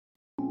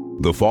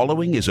The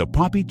following is a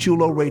Papi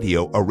Chulo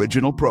Radio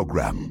original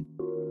program.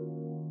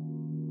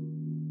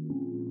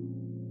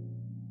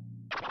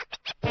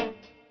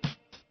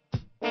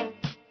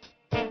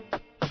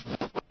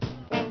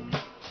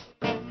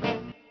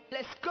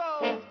 Let's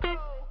go.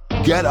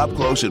 Get up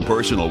close and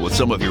personal with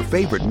some of your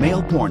favorite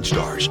male porn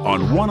stars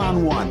on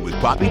One-on-One with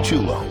Papi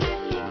Chulo.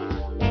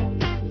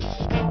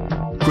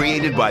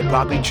 Created by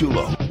Papi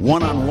Chulo,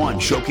 One-on-One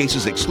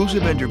showcases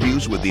exclusive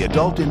interviews with the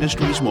adult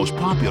industry's most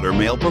popular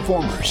male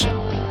performers.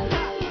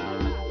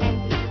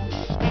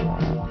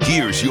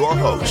 Here's your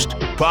host,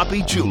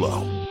 Papi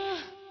Chulo.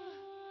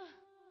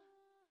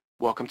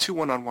 Welcome to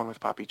One-on-One with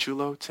Papi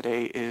Chulo.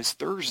 Today is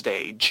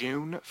Thursday,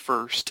 June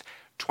 1st,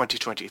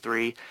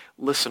 2023.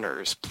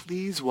 Listeners,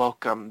 please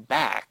welcome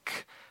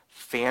back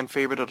fan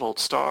favorite adult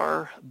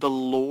star, the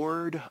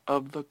Lord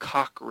of the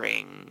Cock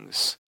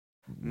Rings,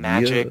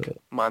 MAJIIK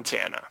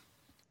Montana.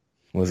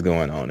 What's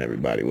going on,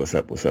 everybody? What's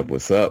up?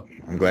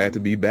 I'm glad to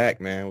be back,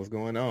 man. What's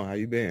going on? How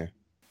you been?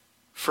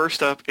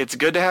 First up, it's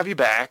good to have you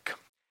back.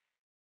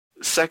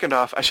 Second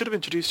off, I should have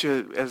introduced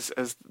you as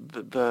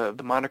the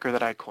moniker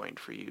that I coined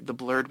for you, the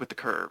blurred with the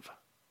curve.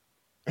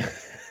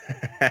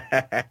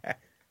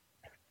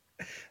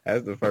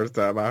 That's the first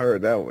time I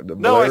heard that one.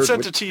 No, I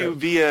sent it to you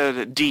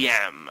via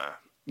DM.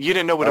 You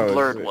didn't know what a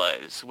blurred shit.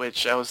 was,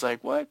 which I was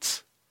like,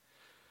 what?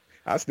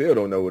 I still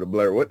don't know what a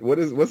blurred.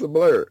 What's a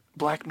blurred?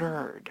 Black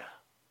nerd.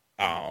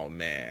 Oh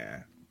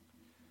man.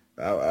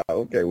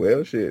 Okay,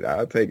 well, shit.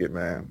 I'll take it,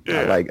 man.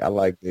 Yeah. I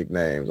like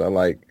nicknames. And it I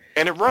like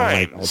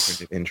rhymes.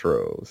 alternate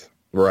intros.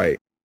 Right.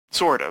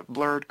 Sort of.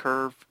 Blurred,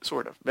 curve,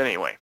 sort of. But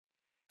anyway,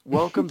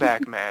 welcome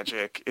back,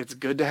 MAJIIK. It's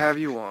good to have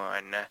you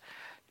on.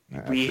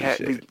 We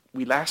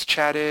last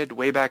chatted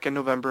way back in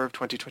November of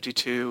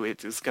 2022.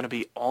 It is going to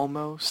be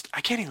almost,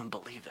 I can't even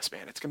believe this,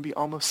 man. It's going to be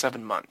almost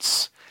 7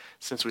 months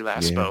since we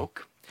last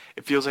spoke.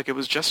 It feels like it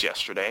was just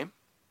yesterday.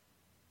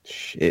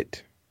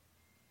 Shit.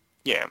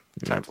 Yeah,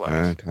 time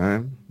flies.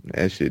 Time.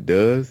 That shit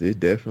does. It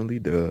definitely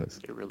does.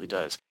 It really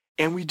does.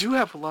 And we do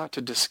have a lot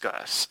to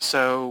discuss.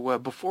 So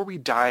before we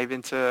dive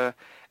into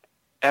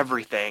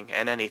everything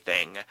and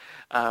anything,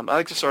 I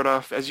like to start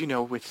off, as you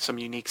know, with some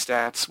unique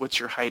stats. What's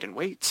your height and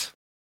weight?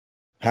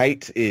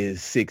 Height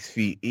is 6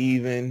 feet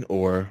even,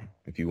 or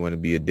if you want to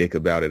be a dick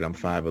about it, I'm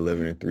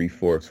 5'11"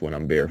 3/4 when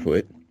I'm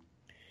barefoot.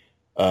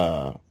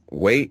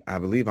 Weight, I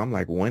believe I'm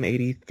like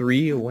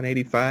 183 or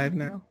 185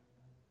 now.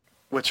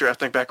 What's your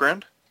ethnic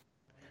background?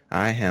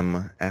 I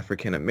am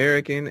African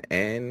American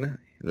and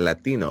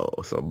Latino,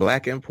 so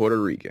black and Puerto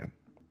Rican.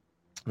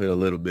 With a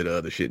little bit of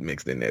other shit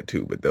mixed in there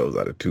too, but those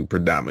are the two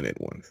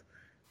predominant ones.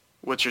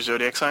 What's your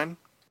zodiac sign?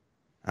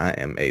 I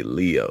am a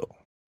Leo.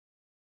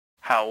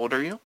 How old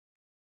are you?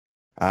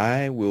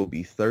 I will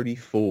be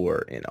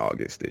 34 in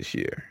August this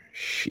year.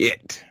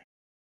 Shit.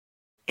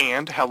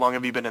 And how long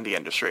have you been in the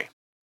industry?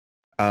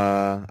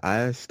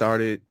 I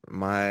started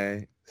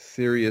my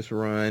serious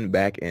run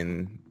back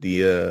in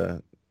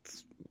the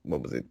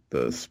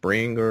the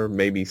spring or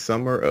maybe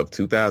summer of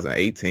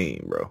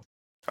 2018, bro.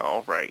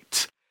 All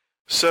right.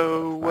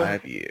 So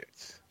 5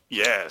 years.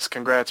 Yes,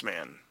 congrats,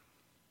 man.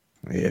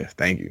 Yes,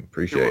 thank you.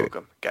 Appreciate You're it.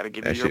 welcome. Got to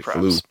give That you your shit props.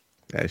 flew.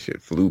 That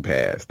shit flew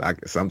past.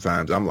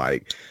 Sometimes I'm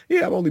like,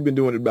 yeah, I've only been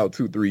doing it about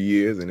 2-3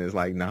 years, and it's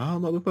like, nah,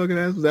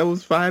 motherfucker, that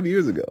was 5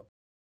 years ago.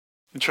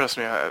 Trust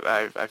me,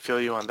 I feel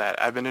you on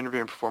that. I've been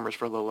interviewing performers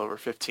for a little over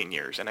 15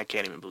 years, and I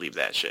can't even believe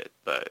that shit.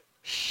 But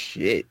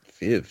shit,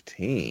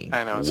 15.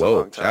 I know, it's Whoa, a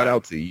long time. shout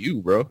out to you,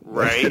 bro.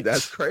 Right?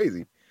 That's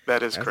crazy.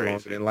 That is That's crazy.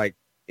 longer than like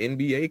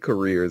NBA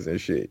careers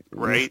and shit.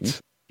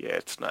 Right? Yeah,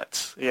 it's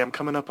nuts. Yeah, I'm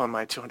coming up on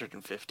my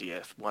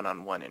 250th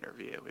one-on-one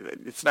interview.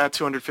 It's not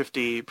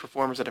 250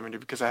 performers that I've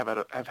interviewed because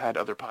I've had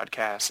other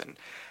podcasts, and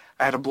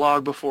I had a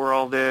blog before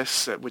all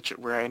this,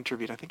 where I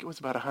interviewed, I think it was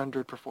about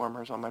 100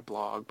 performers on my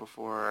blog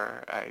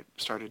before I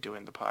started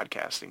doing the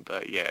podcasting.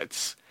 But yeah,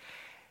 it's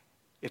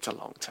a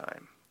long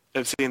time.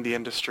 I've seen the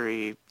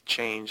industry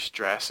change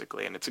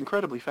drastically, and it's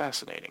incredibly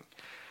fascinating.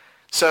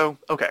 So,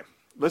 okay.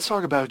 Let's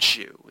talk about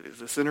you.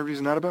 This interview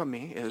is not about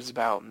me. It is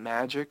about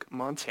MAJIIK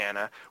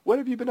Montana. What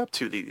have you been up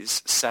to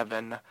these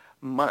 7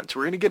 months?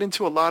 We're going to get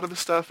into a lot of the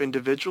stuff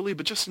individually,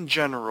 but just in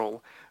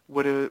general,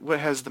 what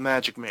has the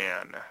MAJIIK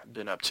Man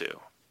been up to?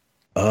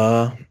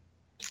 A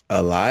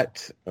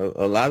lot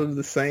of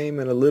the same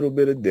and a little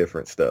bit of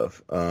different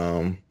stuff.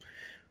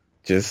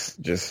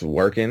 Just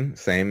working,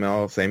 same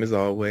as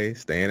always,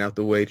 staying out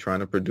the way, trying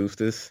to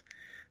produce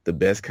the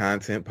best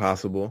content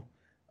possible.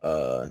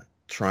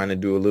 Trying to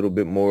do a little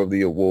bit more of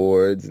the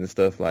awards and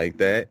stuff like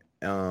that.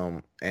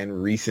 And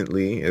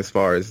recently, as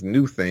far as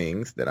new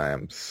things that I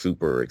am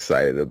super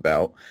excited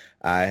about,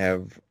 I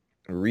have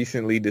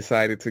recently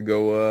decided to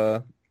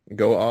go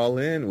all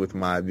in with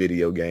my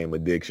video game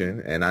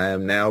addiction, and I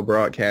am now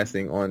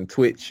broadcasting on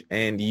Twitch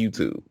and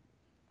YouTube.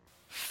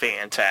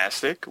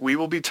 Fantastic. We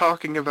will be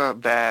talking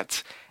about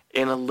that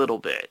in a little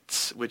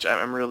bit, which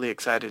I'm really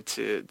excited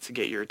to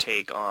get your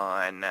take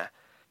on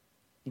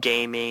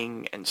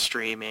gaming and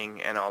streaming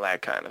and all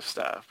that kind of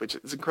stuff, which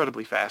is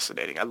incredibly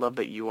fascinating. I love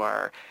that you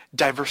are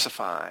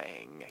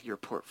diversifying your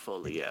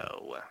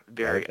portfolio.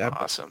 Very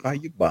awesome. Diversify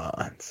your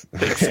bonds.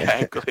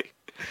 Exactly.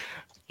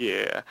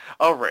 Yeah.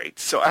 All right.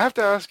 So I have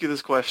to ask you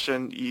this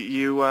question.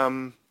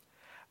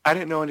 I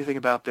didn't know anything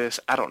about this.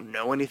 I don't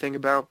know anything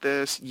about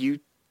this. You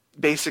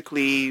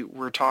basically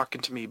were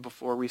talking to me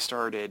before we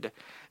started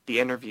the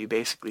interview,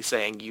 basically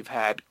saying you've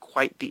had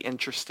quite the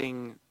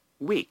interesting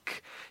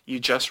week. You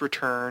just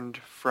returned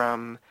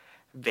from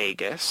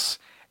Vegas,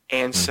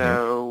 and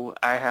so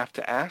I have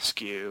to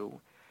ask you,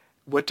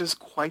 what does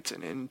quite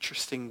an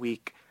interesting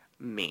week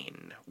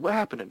mean? What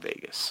happened in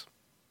Vegas?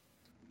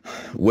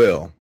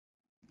 Well,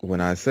 when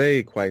I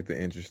say quite the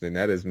interesting,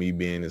 that is me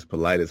being as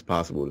polite as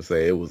possible to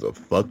say it was a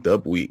fucked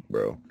up week,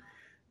 bro.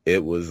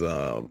 It was,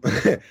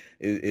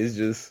 it's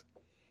just,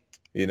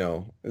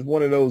 it's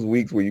one of those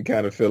weeks where you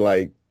kind of feel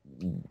like,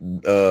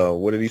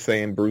 what did he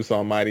say in Bruce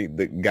Almighty?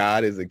 That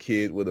God is a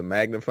kid with a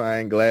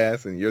magnifying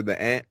glass and you're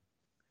the ant.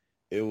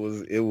 It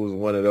was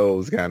one of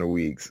those kind of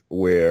weeks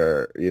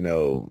where,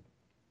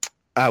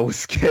 I was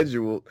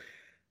scheduled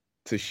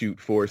to shoot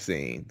 4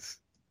 scenes,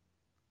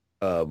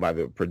 by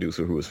the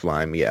producer who was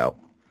flying me out.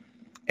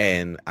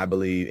 And I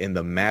believe in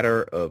the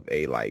matter of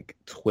a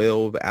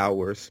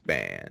 12-hour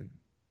span,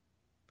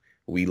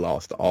 we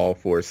lost all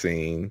 4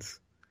 scenes.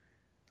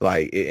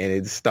 And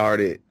it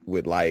started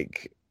with my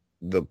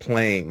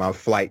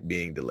flight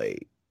being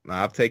delayed.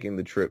 Now, I've taken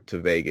the trip to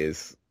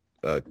Vegas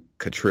a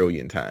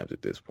quadrillion times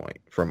at this point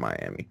from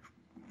Miami.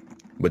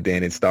 But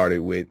then it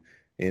started with,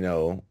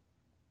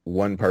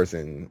 one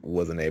person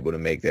wasn't able to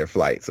make their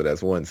flight. So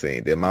that's one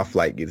scene. Then my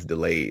flight gets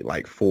delayed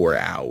 4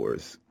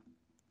 hours.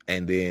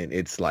 And then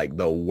it's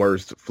the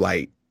worst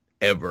flight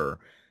ever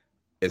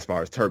as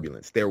far as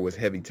turbulence. There was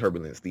heavy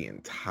turbulence the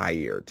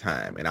entire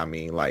time. And I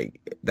mean,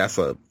 that's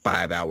a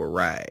 5-hour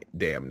ride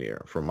damn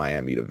near from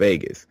Miami to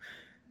Vegas.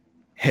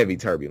 Heavy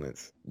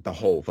turbulence the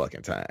whole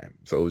fucking time.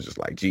 So it was just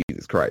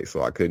Jesus Christ.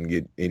 So I couldn't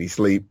get any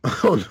sleep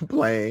on the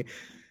plane.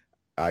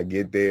 I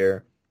get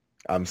there.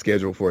 I'm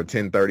scheduled for a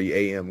 10:30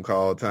 a.m.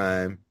 call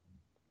time.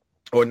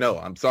 Or no,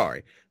 I'm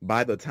sorry.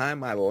 By the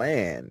time I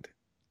land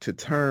to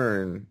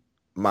turn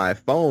my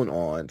phone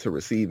on to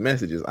receive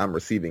messages, I'm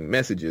receiving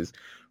messages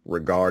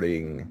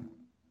regarding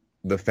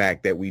the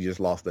fact that we just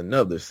lost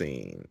another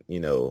scene,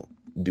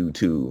 due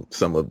to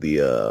some of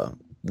the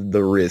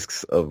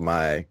risks of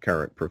my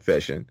current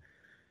profession.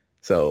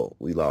 So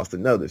we lost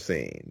another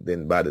scene.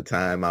 Then by the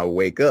time I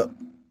wake up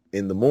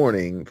in the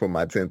morning for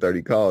my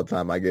 10:30 call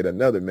time, I get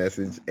another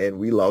message and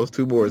we lost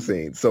 2 more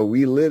scenes. So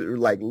we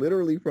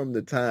literally from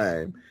the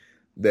time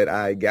that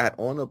I got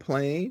on a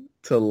plane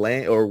to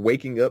land or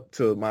waking up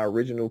to my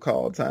original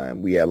call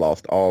time, we had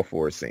lost all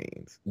 4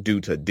 scenes due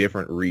to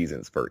different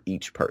reasons for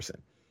each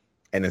person.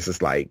 And it's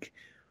just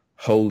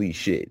holy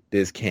shit,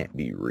 this can't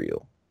be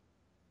real.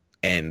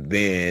 And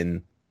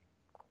then,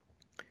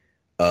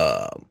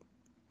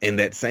 in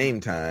that same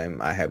time,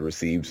 I had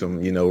received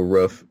some,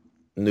 rough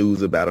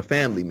news about a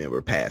family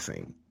member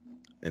passing.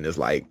 And it's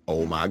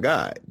oh my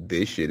God,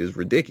 this shit is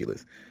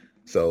ridiculous.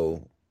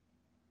 So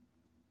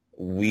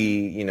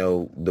we,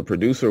 the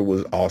producer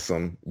was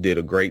awesome, did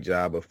a great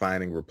job of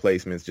finding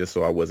replacements just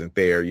so I wasn't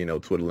there,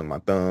 twiddling my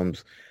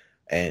thumbs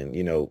and,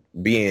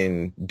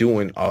 doing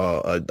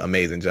an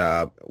amazing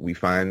job. We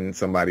find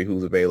somebody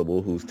who's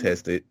available, who's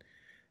tested.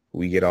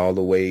 We get all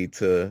the way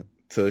to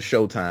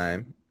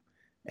showtime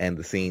and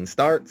the scene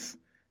starts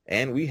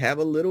and we have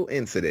a little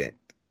incident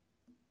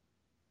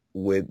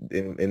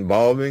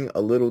involving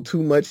a little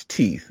too much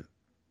teeth.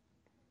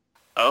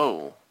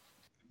 Oh.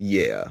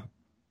 Yeah.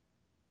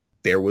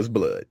 There was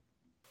blood.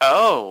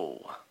 Oh.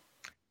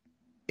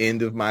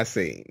 End of my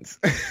scenes.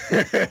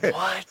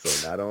 What?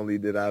 So not only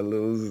did I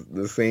lose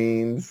the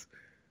scenes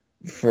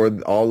for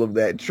all of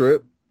that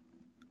trip,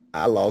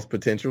 I lost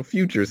potential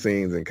future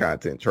scenes and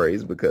content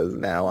trays because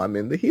now I'm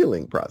in the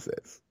healing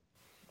process.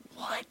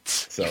 What?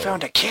 So, you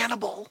found a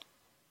cannibal?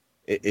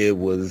 It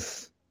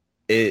was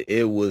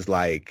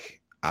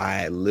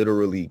I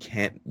literally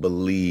can't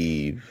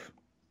believe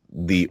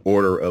the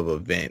order of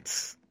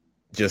events.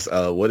 Just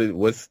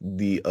what's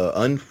the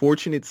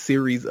unfortunate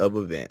series of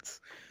events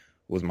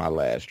was my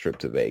last trip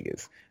to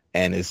Vegas.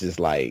 And it's just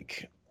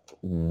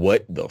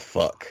what the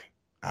fuck?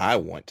 I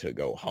want to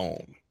go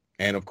home.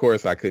 And of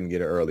course I couldn't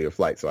get an earlier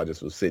flight, so I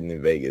just was sitting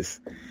in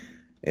Vegas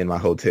in my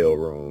hotel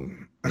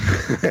room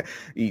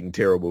eating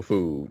terrible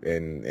food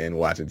and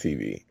watching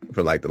TV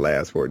for the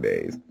last 4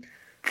 days.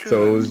 Good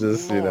so it was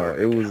just, Lord.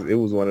 it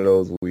was one of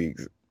those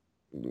weeks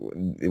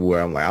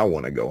where I'm I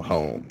want to go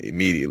home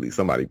immediately.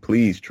 Somebody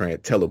please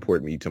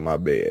teleport me to my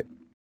bed.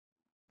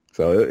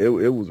 So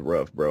it was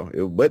rough,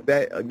 bro. But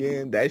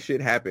that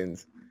shit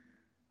happens.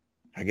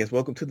 I guess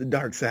welcome to the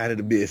dark side of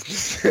the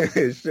business.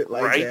 Shit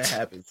that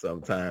happens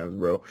sometimes,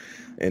 bro.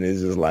 And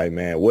it's just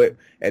man,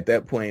 at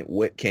that point,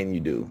 what can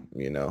you do?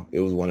 It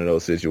was one of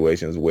those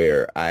situations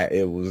where I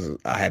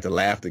had to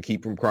laugh to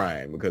keep from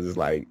crying because it's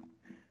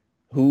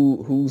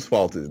whose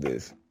fault is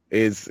this?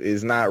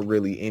 is not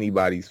really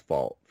anybody's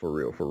fault, for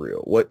real, for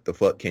real. What the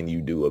fuck can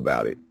you do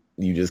about it?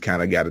 You just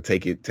kind of got to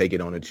take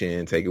it on the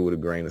chin, take it with a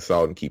grain of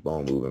salt, and keep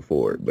on moving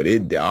forward. But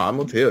I'm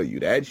gonna tell you,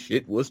 that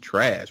shit was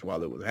trash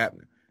while it was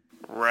happening.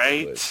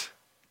 Right. But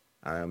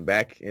I am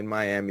back in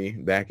Miami,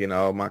 back in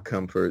all my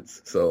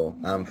comforts, so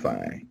I'm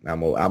fine.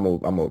 I'm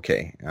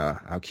okay.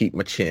 I'll keep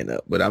my chin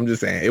up. But I'm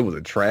just saying, it was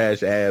a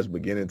trash ass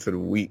beginning to the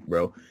week,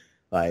 bro.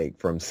 Like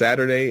from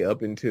Saturday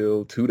up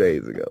until 2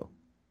 days ago.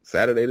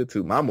 Saturday to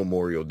 2, my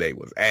Memorial Day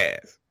was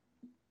ass.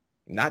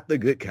 Not the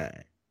good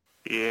kind.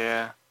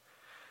 Yeah.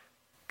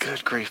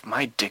 Good grief,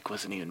 my dick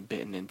wasn't even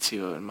bitten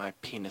into and my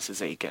penis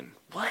is aching.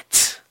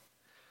 What?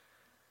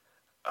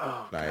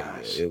 Oh,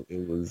 gosh. It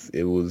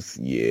was,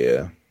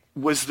 yeah.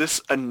 Was this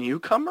a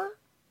newcomer?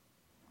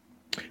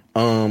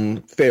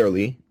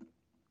 Fairly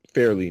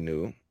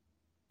new.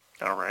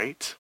 All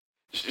right.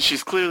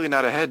 She's clearly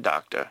not a head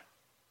doctor.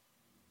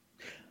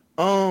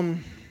 I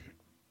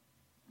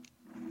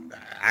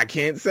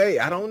can't say.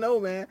 I don't know,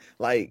 man.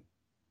 Like,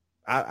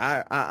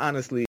 I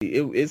honestly,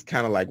 it's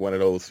kind of like one of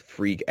those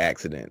freak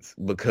accidents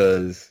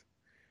because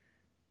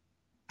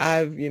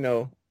I've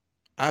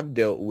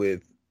dealt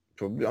with,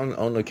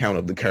 on account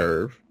of the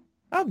curve,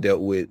 I've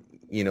dealt with,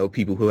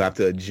 people who have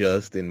to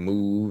adjust and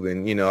move,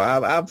 and,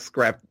 I've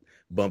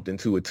bumped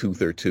into a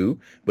tooth or two,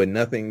 but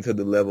nothing to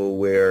the level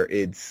where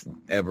it's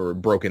ever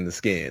broken the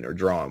skin or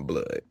drawn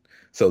blood.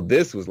 So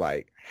this was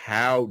like,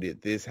 how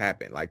did this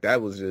happen? Like,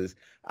 that was just,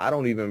 I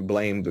don't even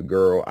blame the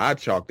girl. I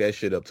chalked that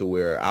shit up to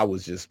where I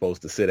was just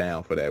supposed to sit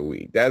down for that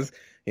week. That's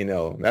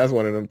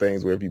one of them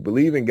things where if you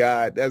believe in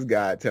God, that's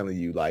God telling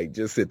you, like,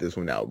 just sit this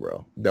one out,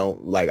 bro.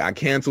 Don't, like, I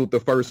canceled the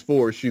first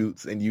 4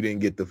 shoots and you didn't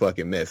get the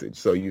fucking message.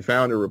 So you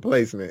found a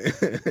replacement.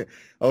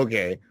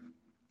 Okay.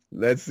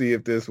 Let's see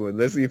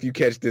if you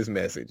catch this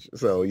message.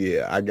 So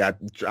yeah, I got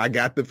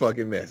the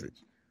fucking message.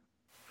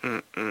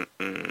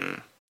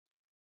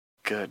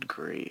 Good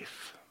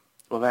grief.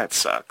 Well, that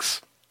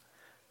sucks.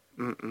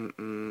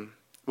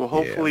 Well,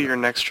 hopefully your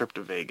next trip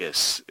to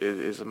Vegas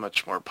is a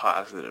much more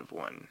positive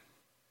one.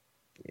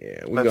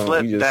 Yeah, let's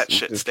let that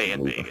shit stay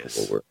in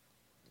Vegas. Forward.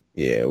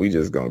 Yeah, we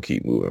just gonna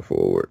keep moving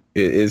forward.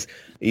 It is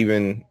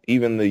even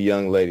the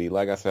young lady.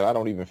 Like I said, I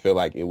don't even feel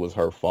like it was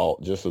her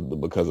fault, just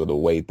because of the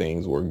way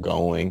things were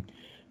going,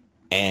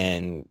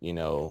 and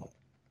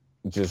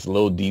just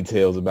little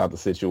details about the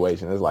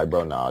situation. It's like,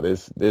 bro, nah,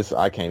 this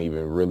I can't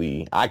even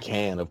really. I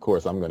can, of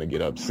course, I'm gonna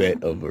get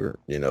upset over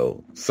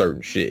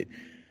certain shit,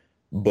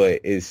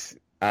 but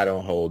I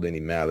don't hold any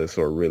malice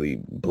or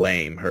really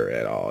blame her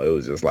at all. It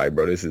was just like,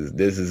 bro, this is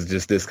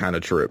just this kind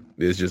of trip.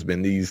 It's just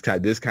been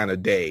this kind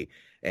of day,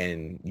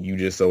 and you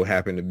just so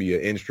happen to be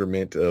an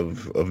instrument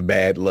of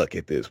bad luck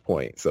at this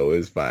point. So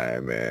it's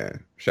fine,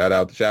 man. Shout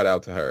out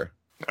to her.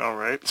 All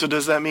right. So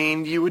does that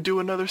mean you would do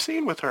another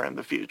scene with her in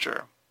the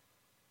future?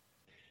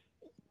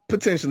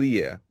 Potentially,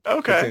 yeah.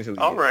 Okay. Potentially,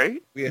 all yeah.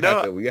 right.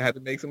 We have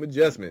to make some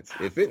adjustments.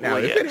 If it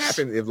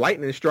happens, if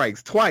lightning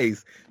strikes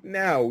twice,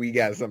 now we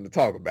got something to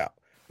talk about.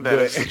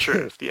 That's the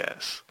truth,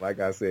 yes. Like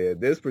I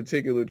said, this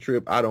particular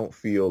trip, I don't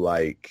feel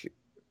like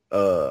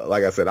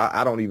I said,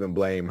 I don't even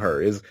blame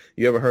her.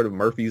 You ever heard of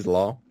Murphy's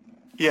Law?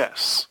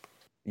 Yes.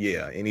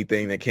 Yeah,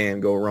 anything that can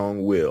go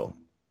wrong will.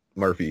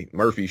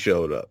 Murphy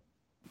showed up.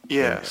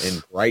 Yes.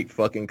 In bright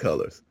fucking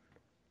colors.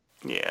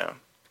 Yeah.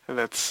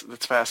 That's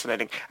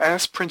fascinating. I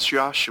asked Prince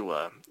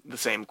Joshua the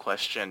same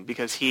question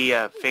because he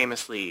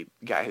famously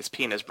got his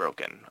penis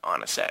broken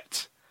on a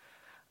set.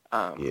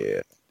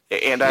 Yeah.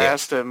 And I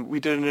asked him,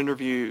 we did an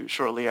interview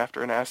shortly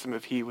after, and I asked him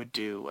if he would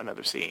do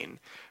another scene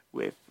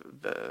with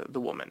the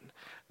woman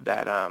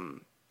that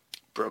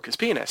broke his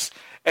penis.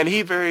 And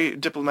he very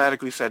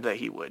diplomatically said that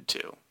he would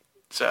too.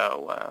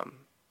 So,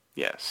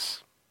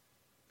 yes.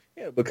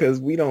 Yeah,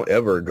 because we don't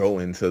ever go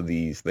into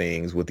these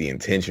things with the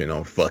intention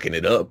on fucking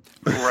it up.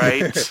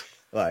 Right.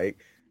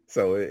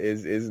 So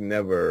it's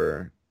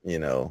never,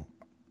 like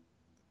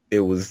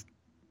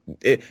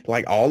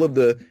all of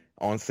the,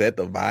 on set,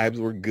 the vibes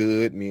were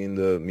good. Me and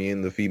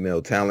the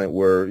female talent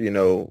were,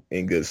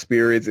 in good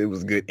spirits. It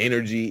was good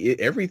energy.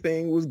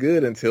 Everything was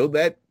good until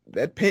that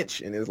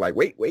pinch, and it's like,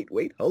 wait,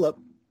 hold up.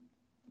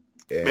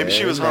 And maybe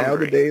she was now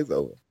hungry. The day is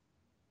over.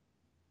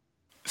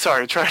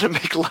 Sorry, trying to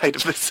make light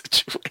of the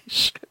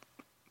situation.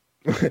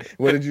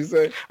 What did you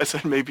say? I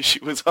said maybe she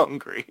was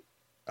hungry.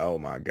 Oh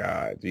my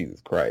God, Jesus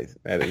Christ!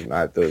 That is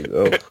not the.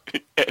 Oh.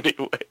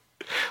 Anyway,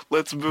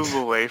 let's move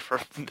away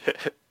from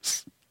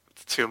this.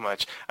 Too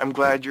much. I'm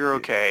glad you're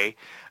okay.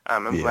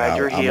 I'm glad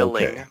you're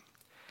healing.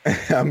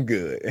 Okay. I'm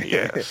good.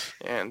 Yes,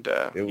 and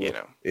the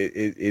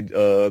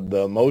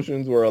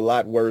emotions were a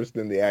lot worse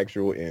than the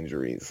actual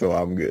injuries, so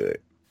I'm good.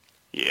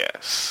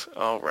 Yes.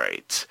 All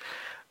right.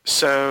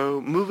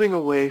 So moving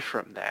away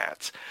from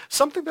that,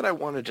 something that I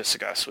want to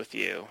discuss with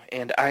you,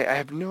 and I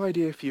have no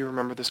idea if you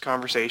remember this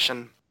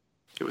conversation.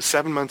 It was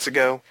 7 months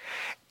ago.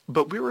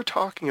 But we were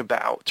talking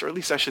about, or at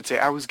least I should say,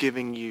 I was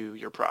giving you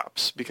your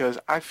props because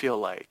I feel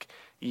like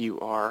you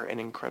are an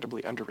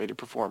incredibly underrated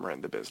performer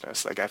in the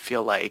business. Like, I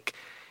feel like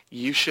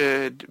you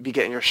should be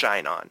getting your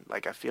shine on.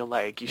 Like, I feel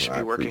like you should be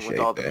I working with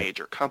appreciate all the that.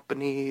 major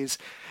companies.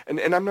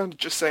 And I'm not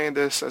just saying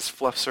this as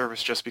fluff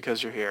service just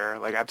because you're here.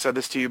 Like, I've said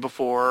this to you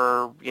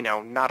before,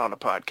 not on a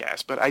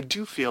podcast, but I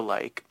do feel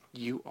like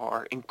you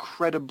are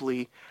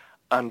incredibly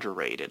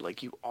underrated.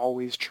 Like, you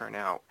always churn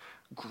out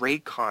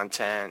great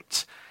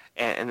content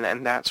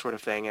and that sort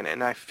of thing.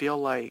 And I feel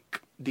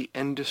like the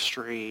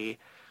industry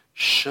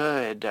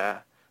should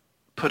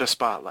put a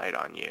spotlight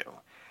on you.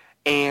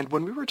 And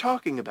when we were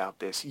talking about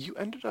this, you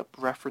ended up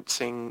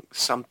referencing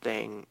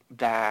something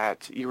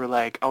that you were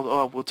like,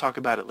 oh, we'll talk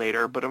about it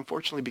later. But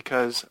unfortunately,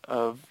 because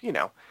of,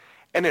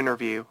 an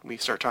interview, we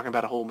start talking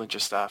about a whole bunch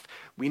of stuff.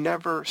 We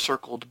never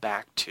circled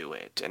back to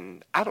it.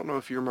 And I don't know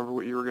if you remember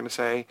what you were going to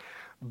say,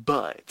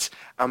 but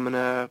I'm going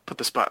to put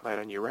the spotlight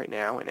on you right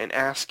now and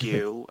ask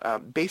you,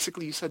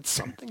 basically you said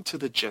something to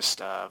the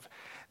gist of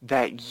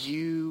that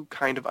you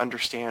kind of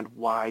understand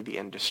why the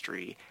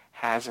industry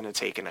hasn't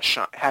taken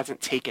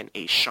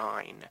a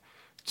shine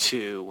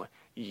to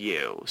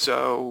you.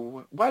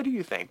 So why do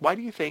you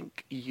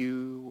think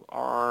you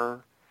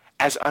are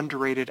as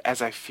underrated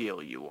as I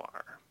feel you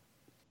are?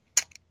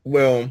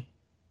 Well,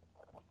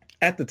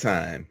 at the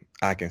time,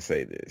 I can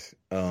say this.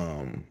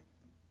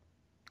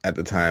 At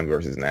the time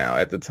versus now.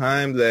 At the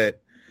time that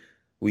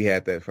we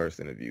had that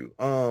first interview,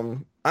 I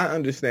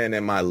understand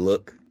that my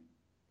look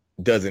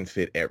doesn't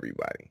fit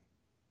everybody.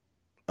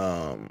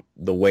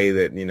 The way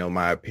that,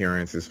 my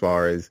appearance as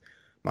far as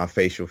my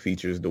facial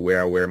features, the way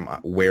I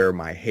wear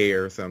my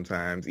hair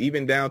sometimes,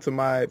 even down to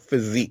my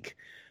physique,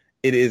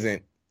 it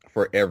isn't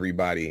for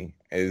everybody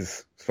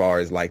as far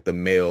as like the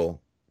male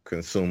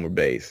consumer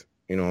base,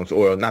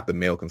 or not the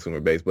male consumer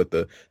base, but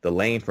the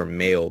lane for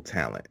male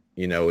talent,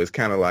 it's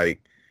kind of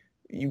like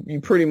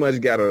you pretty much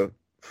got to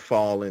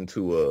fall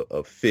into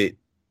a fit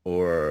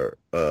or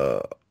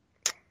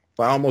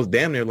almost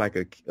damn near like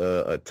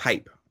a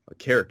type, a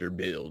character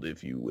build,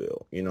 if you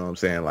will. You know what I'm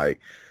saying? Like,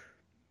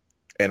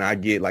 and I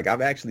get like,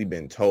 I've actually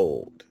been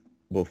told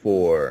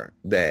before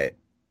that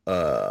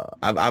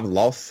I've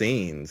lost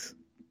scenes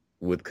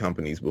with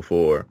companies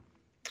before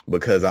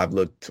because I've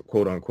looked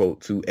quote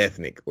unquote too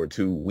ethnic or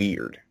too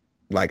weird.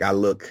 Like I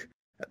look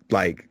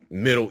like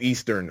Middle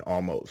Eastern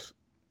almost,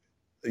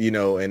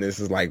 and this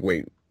is like,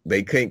 wait,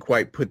 they can't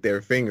quite put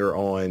their finger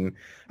on.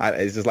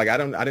 It's just like I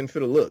didn't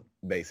fit a look,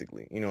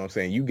 basically. You know what I'm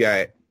saying? You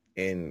got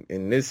in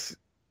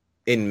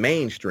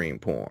mainstream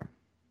porn,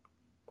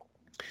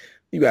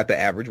 you got the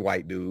average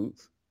white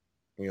dudes,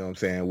 you know what I'm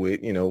saying,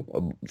 with,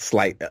 a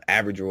slight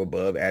average or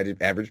above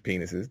average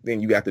penises. Then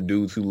you got the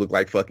dudes who look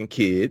like fucking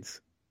kids.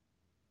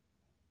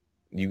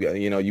 You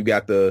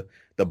got the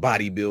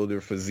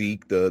bodybuilder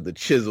physique, the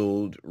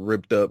chiseled,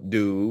 ripped up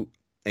dude,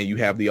 and you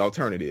have the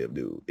alternative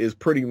dude. It's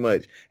pretty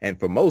much, and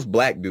for most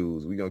black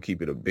dudes, we're gonna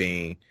keep it a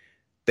bean.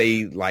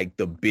 They like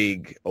the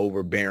big,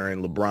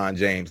 overbearing LeBron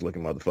James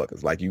looking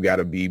motherfuckers. Like you got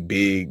to be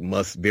big,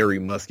 very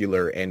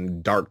muscular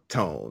and dark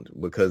toned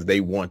because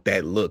they want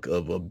that look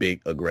of a big,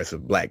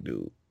 aggressive black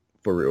dude.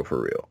 For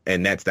real.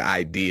 And that's the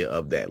idea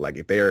of that. Like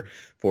if they're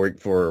for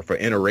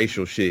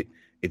interracial shit,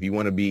 if you're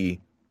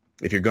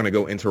going to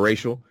go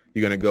interracial,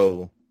 you're going to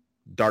go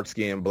dark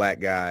skinned black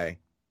guy,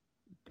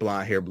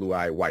 blonde hair, blue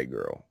eye, white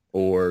girl,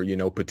 or,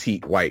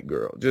 petite white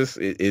girl.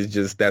 It's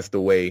just, that's the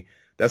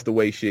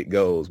way shit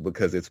goes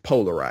because it's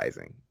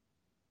polarizing.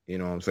 You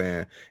know what I'm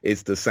saying?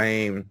 It's the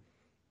same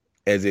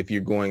as if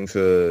you're going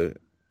to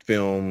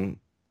film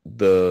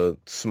the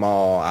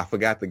small, I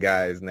forgot the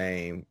guy's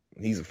name.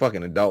 He's a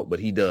fucking adult, but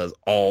he does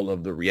all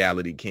of the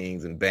Reality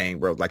Kings and Bang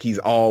Bros. Like he's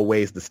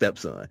always the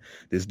stepson.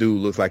 This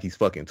dude looks like he's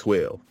fucking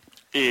 12.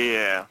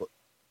 Yeah.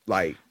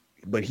 Like,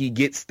 but he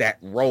gets that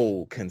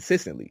role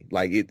consistently.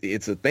 Like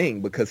it's a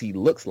thing because he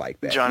looks like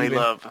that. Johnny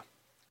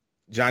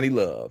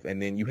Love.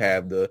 And then you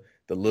have the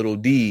little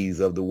D's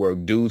of the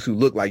work, dudes who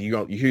look like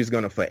he's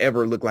going to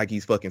forever look like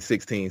he's fucking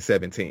 16,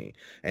 17.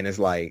 And it's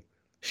like,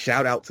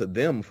 shout out to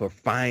them for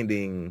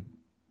finding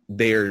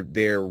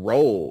their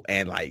role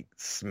and like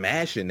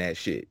smashing that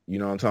shit. You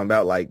know what I'm talking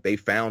about? Like they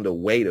found a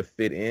way to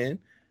fit in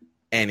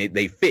and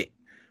they fit.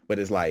 But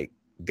it's like,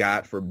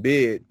 God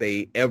forbid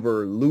they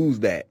ever lose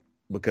that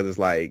because it's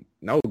like,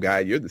 no, guy,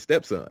 you're the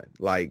stepson.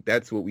 Like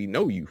that's what we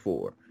know you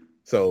for.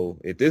 So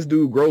if this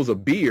dude grows a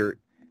beard,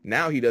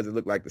 now he doesn't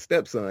look like the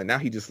stepson. Now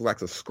he just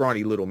looks like a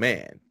scrawny little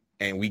man,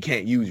 and we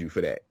can't use you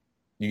for that.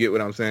 You get what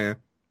I'm saying?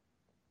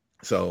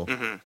 So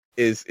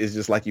it's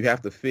just like you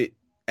have to fit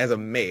as a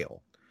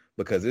male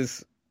because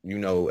it's,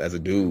 as a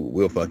dude,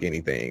 we'll fuck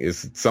anything.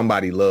 It's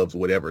somebody loves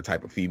whatever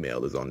type of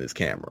female is on this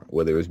camera,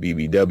 whether it's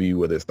BBW,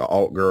 whether it's the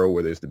alt girl,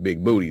 whether it's the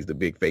big booties, the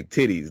big fake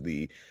titties,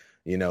 the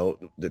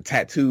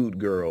tattooed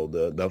girl,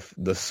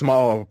 the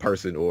small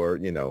person, or,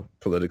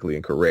 politically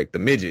incorrect, the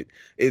midget.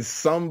 Is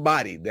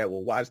somebody that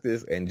will watch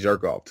this and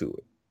jerk off to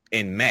it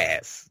in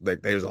mass.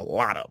 Like there's a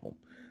lot of them.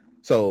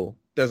 So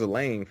there's a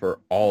lane for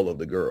all of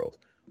the girls.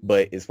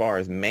 But as far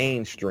as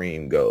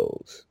mainstream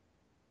goes,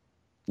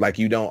 like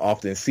you don't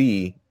often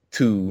see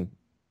too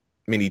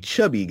many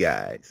chubby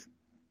guys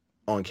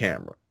on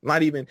camera.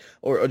 Not even,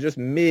 or just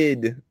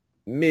mid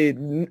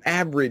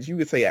average, you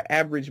could say an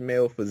average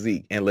male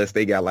physique, unless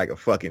they got like a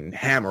fucking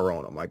hammer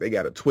on them, like they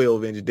got a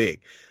 12-inch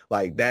dick.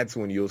 Like that's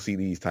when you'll see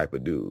these type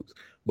of dudes.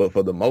 But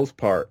for the most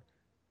part,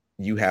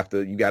 you got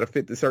to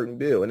fit the certain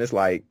bill. And it's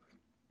like,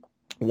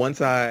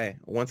 once I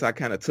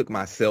kind of took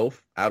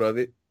myself out of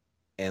it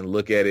and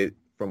look at it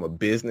from a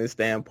business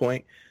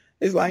standpoint,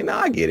 it's like, nah,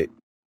 I get it.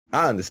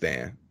 I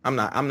understand. I'm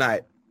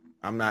not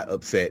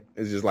upset.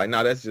 It's just like,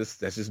 no, that's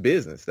just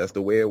business. That's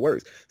the way it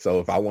works. So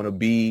if I want to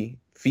be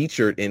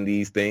featured in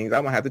these things,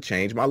 I'm gonna have to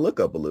change my look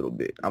up a little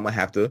bit. I'm gonna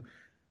have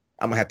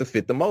to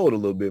fit the mold a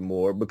little bit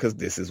more, because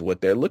this is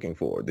what they're looking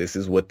for. This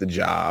is what the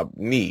job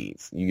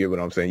needs. You get what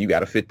I'm saying? You got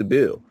to fit the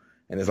bill.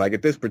 And it's like,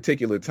 at this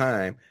particular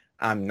time,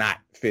 I'm not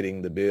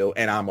fitting the bill,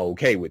 and I'm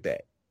okay with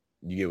that.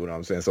 You get what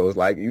I'm saying? So it's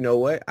like, you know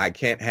what? I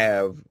can't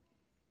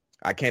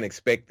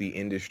expect the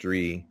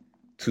industry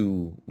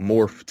to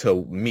morph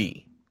to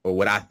me or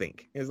what I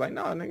think. It's like,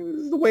 no, nigga,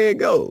 this is the way it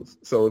goes.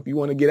 So if you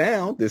want to get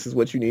down, this is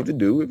what you need to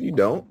do. If you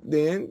don't,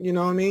 then, you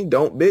know what I mean?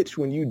 Don't bitch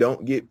when you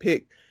don't get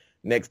picked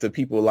next to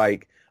people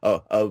like,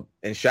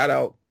 and shout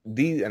out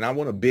these, and I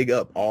want to big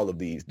up all of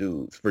these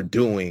dudes for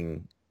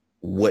doing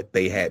what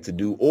they had to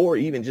do, or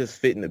even just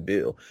fitting the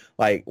bill.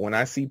 Like when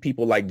I see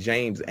people like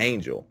James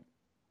Angel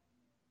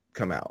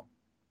come out,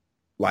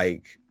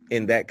 like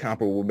in that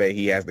comparable way,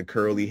 he has the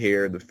curly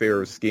hair, the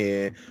fairer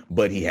skin,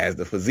 but he has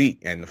the physique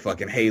and the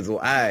fucking hazel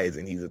eyes,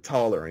 and he's a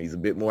taller and he's a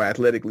bit more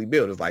athletically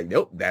built. It's like,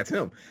 nope, that's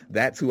him.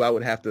 That's who I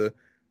would have to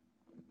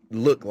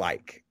look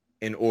like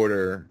in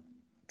order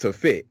to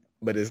fit.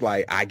 But it's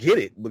like, I get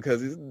it,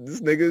 because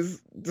this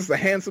nigga's just a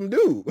handsome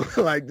dude.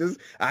 Like this,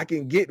 I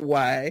can get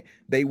why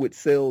they would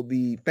sell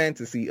the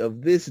fantasy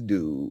of this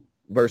dude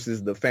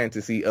versus the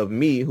fantasy of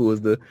me, who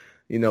is the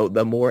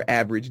more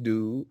average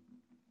dude.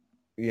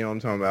 You know what I'm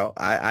talking about?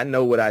 I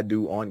know what I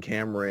do on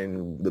camera,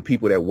 and the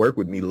people that work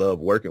with me love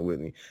working with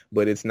me,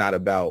 but it's not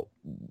about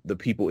the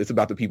people. It's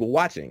about the people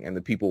watching, and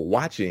the people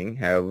watching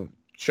have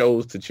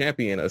chose to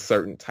champion a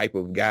certain type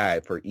of guy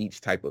for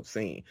each type of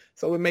scene.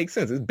 So it makes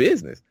sense. It's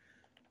business.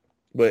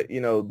 But,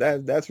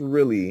 that's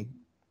really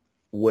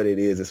what it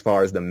is as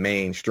far as the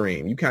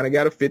mainstream. You kind of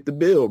got to fit the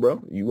bill,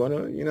 bro. You want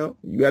to,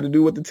 you got to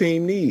do what the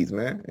team needs,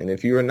 man. And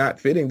if you're not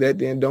fitting that,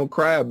 then don't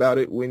cry about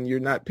it when you're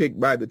not picked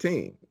by the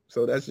team.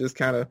 So that's just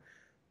kind of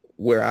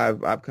where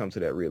I've come to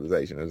that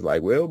realization. It's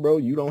like, well, bro,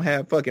 you don't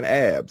have fucking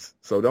abs,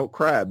 so don't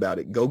cry about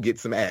it. Go get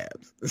some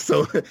abs.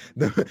 So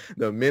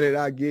the minute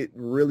I get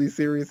really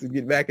serious and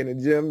get back in the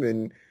gym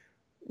and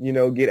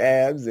get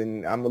abs,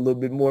 and I'm a little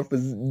bit more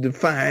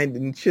defined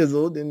and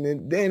chiseled,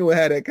 and then we'll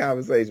have that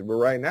conversation. But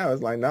right now,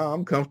 it's like, no,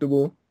 I'm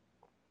comfortable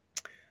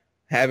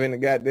having the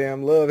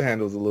goddamn love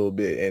handles a little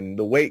bit and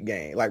the weight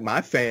gain. Like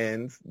my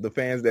fans, the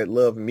fans that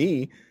love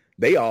me,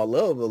 they all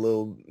love a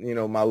little,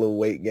 my little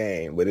weight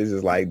gain. But it's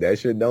just like, that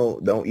shit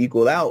don't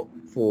equal out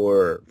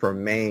for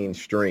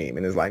mainstream.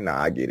 And it's like, nah,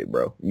 I get it,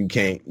 bro. You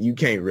can't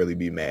really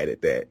be mad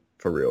at that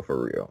for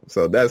real.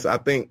 So that's, I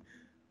think,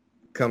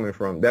 coming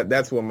from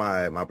that's what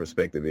my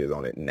perspective is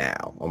on it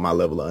now, or my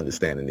level of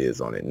understanding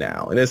is on it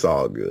now, and it's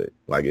all good.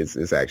 Like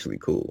it's actually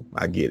cool.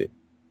 I get it.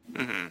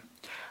 Mm-hmm.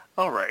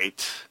 All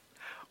right.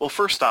 Well,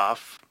 first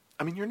off,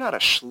 I mean, you're not a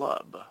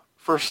schlub,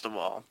 first of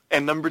all,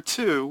 and number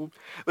two,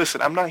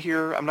 listen, I'm not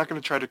going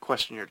to try to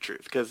question your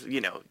truth, because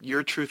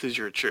your truth is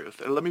your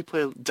truth. And let me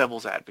play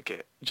devil's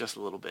advocate just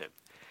a little bit,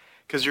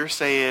 because you're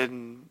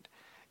saying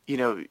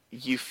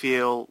you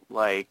feel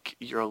like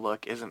your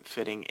look isn't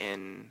fitting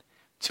in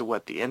to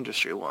what the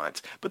industry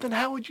wants. But then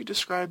how would you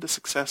describe the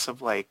success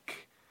of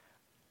like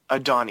a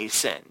Donnie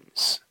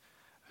Sins,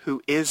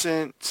 who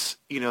isn't,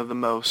 the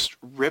most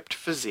ripped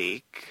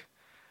physique?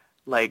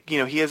 Like,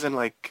 he isn't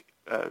like,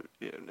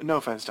 no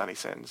offense, Donnie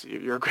Sins,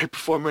 you're a great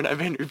performer and I've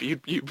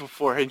interviewed you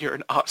before and you're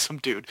an awesome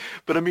dude.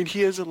 But I mean,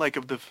 he isn't like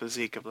of the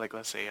physique of like,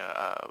 let's say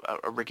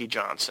a Ricky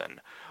Johnson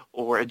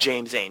or a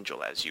James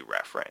Angel, as you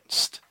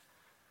referenced.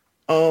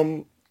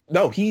 No,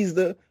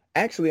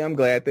 actually, I'm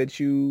glad that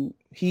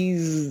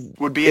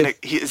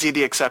is he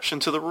the exception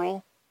to the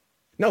rule?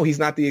 No, he's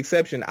not the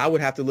exception. I would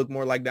have to look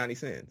more like Donnie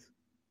Sins.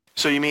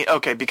 So you mean,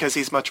 okay, because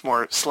he's much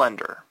more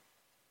slender.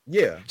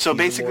 Yeah. So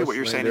basically what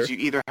you're saying is you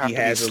either have to be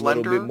slender. He has a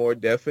little bit more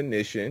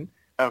definition.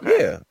 Okay.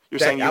 Yeah. You're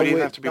saying you would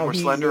either have to be more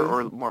slender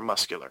or more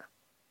muscular.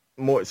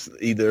 More,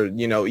 either,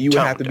 you would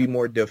have to be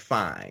more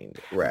defined,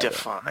 rather.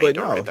 Defined, but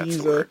no, right, that's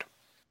the word.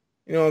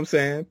 You know what I'm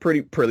saying?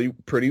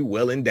 Pretty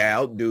well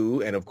endowed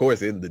dude, and of course,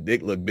 the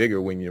dick look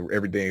bigger when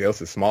everything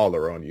else is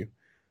smaller on you.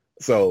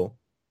 So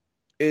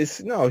he's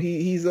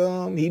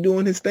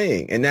doing his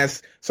thing, and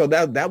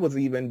that was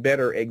an even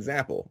better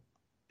example.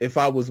 If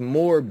I was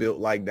more built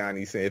like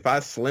Donnie said, if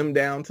I slimmed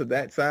down to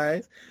that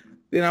size,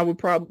 then I would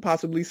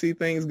possibly see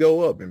things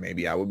go up, and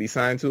maybe I would be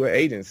signed to an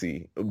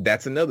agency.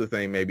 That's another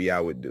thing maybe I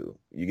would do.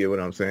 You get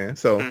what I'm saying?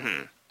 So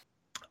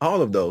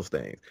all of those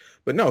things.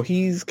 But no,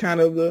 he's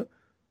kind of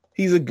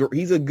he's a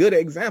good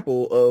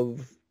example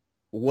of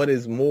what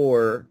is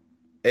more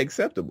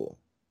acceptable.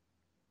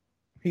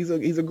 He's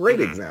a great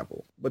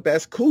example. But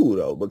that's cool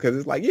though, because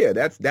it's like, yeah,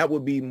 that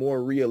would be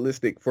more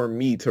realistic for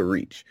me to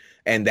reach.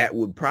 And that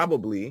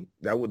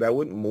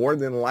would more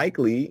than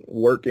likely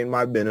work in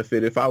my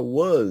benefit if I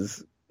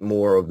was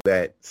more of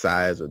that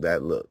size or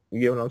that look. You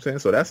get what I'm saying?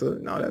 So that's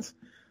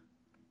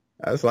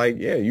like,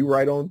 yeah,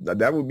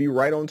 that would be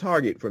right on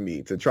target for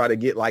me to try to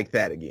get like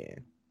that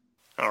again.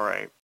 All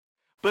right.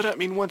 But I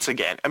mean, once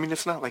again,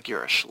 it's not like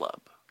you're a schlub.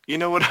 You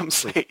know what I'm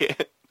saying?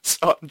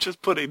 So I'm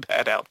just putting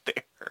that out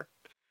there.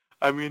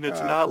 It's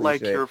not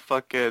like you're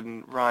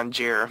fucking Ron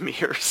Jeremy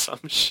or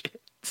some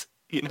shit.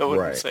 You know what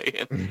I'm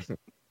saying?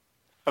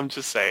 I'm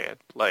just saying,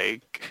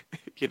 like,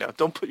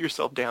 don't put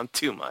yourself down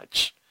too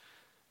much.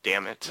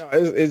 Damn it. No,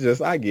 it's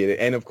just, I get it.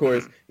 And of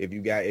course,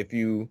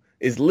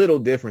 it's little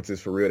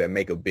differences for real that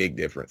make a big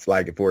difference.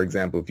 Like, for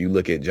example, if you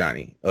look at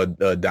Donnie,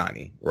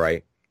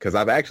 right? Because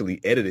I've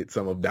actually edited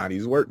some of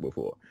Donnie's work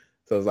before.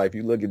 So it's like, if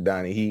you look at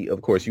Donnie,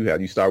 of course,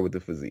 you start with the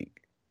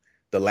physique,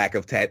 the lack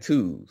of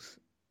tattoos,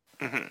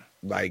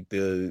 like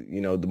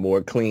the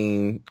more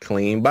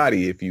clean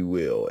body, if you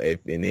will.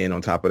 And then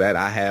on top of that,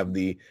 I have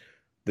the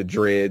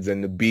dreads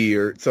and the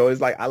beard. So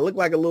it's like, I look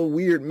like a little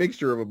weird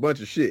mixture of a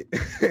bunch of shit.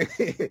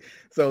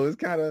 So it's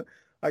kind of,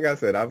 like I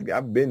said,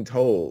 I've been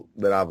told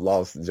that I've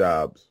lost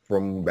jobs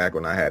from back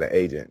when I had an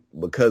agent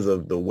because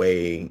of the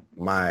way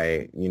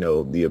my,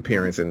 the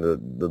appearance and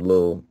the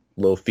little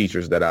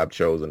features that I've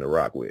chosen to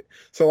rock with.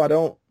 So I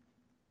don't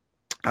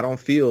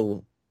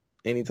feel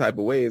any type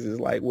of ways. It's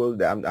like, well,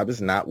 I'm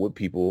just not what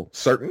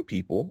certain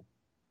people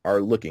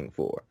are looking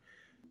for.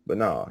 But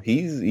no,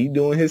 he's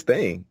doing his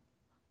thing.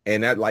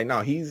 And that, like,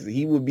 no,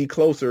 he would be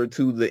closer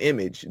to the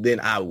image than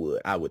I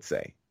would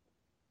say.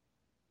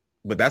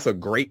 But that's a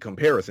great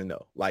comparison,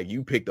 though. Like,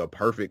 you picked a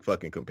perfect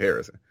fucking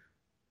comparison.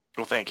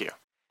 Well, thank you.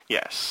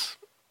 Yes.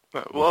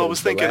 Well, I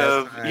was thinking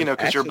of,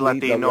 because you're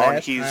Latino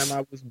and he's... time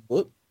I was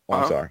booked... Oh,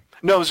 I'm sorry.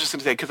 No, I was just going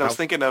to say, because I was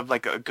thinking of,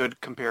 like, a good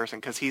comparison,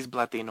 because he's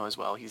Latino as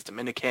well. He's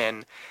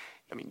Dominican.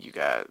 You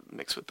got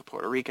mixed with the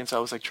Puerto Rican, so I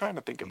was, like, trying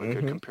to think of a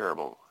good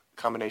comparable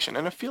combination.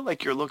 And I feel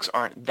like your looks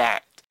aren't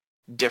that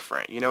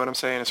different. You know what I'm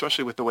saying?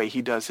 Especially with the way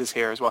he does his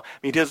hair as well.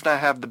 he does not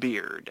have the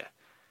beard.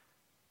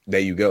 There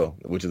you go,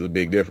 which is a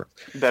big difference.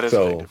 That is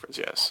a big difference,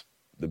 yes.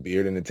 The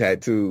beard and the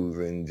tattoos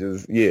and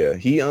just, yeah.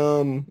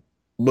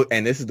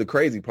 And this is the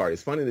crazy part.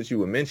 It's funny that you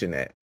would mention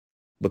that,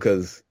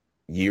 because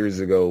years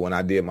ago when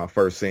I did my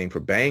first scene for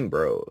Bang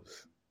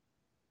Bros,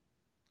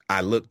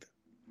 I looked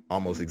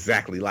almost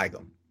exactly like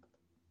him.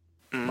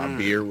 My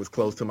beard was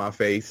close to my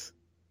face.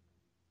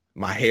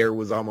 My hair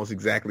was almost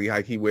exactly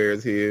like he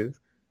wears his.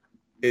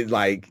 It's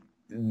like,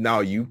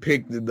 no, you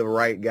picked the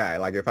right guy.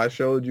 Like, if I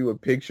showed you a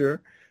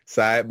picture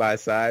side by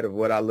side of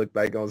what I looked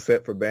like on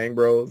set for Bang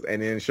Bros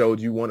and then showed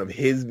you one of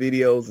his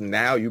videos,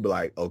 now you'd be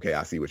like, okay,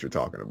 I see what you're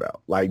talking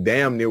about. Like,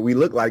 damn near, we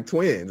look like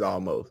twins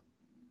almost.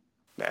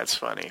 That's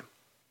funny.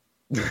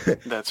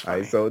 That's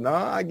funny. Right, so, no,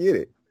 I get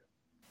it.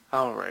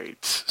 All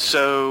right.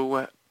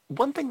 So,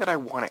 one thing that I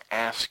want to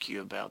ask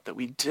you about that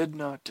we did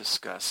not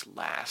discuss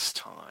last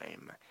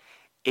time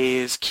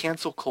is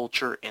cancel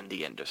culture in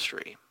the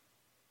industry.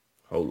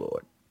 Oh,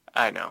 Lord.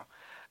 I know.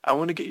 I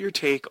want to get your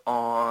take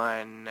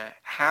on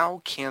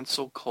how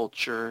cancel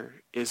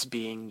culture is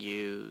being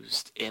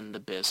used in the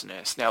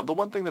business. Now, the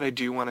one thing that I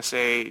do want to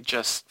say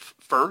just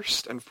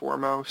first and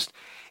foremost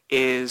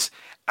is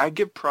I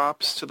give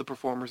props to the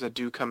performers that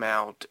do come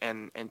out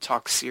and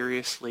talk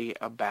seriously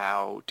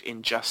about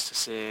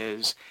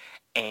injustices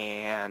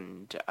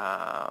and,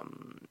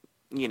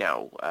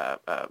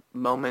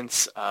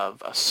 moments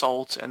of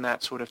assault and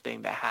that sort of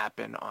thing that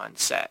happen on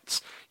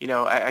sets.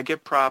 I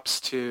give props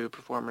to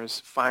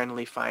performers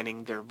finally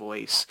finding their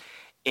voice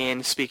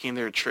in speaking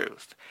their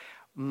truth.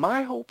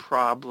 My whole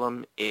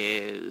problem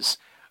is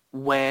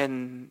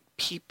when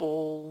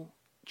people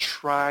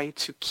try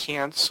to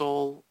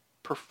cancel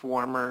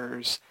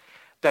performers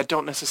that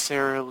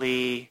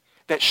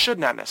should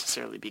not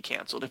necessarily be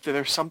canceled. If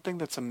there's something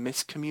that's a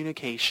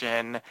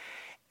miscommunication,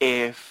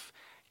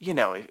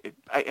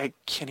 I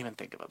can't even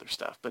think of other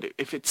stuff, but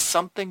if it's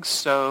something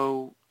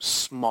so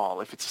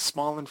small, if it's a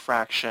small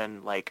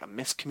infraction like a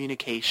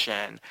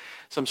miscommunication,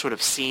 some sort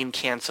of scene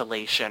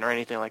cancellation or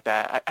anything like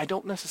that, I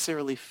don't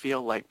necessarily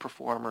feel like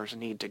performers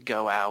need to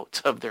go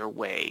out of their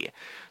way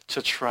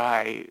to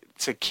try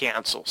to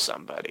cancel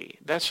somebody.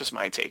 That's just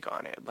my take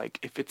on it. Like,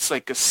 if it's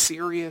like a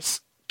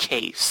serious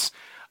case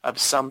of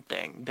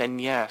something, then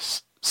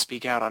yes,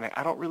 speak out on it.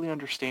 I don't really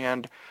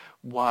understand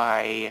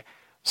why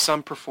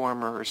some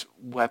performers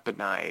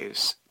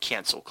weaponize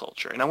cancel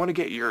culture. And I want to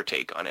get your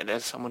take on it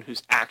as someone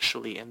who's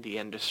actually in the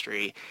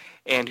industry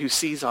and who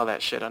sees all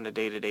that shit on a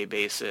day-to-day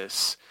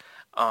basis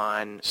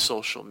on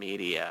social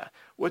media.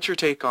 What's your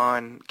take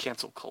on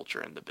cancel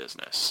culture in the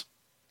business?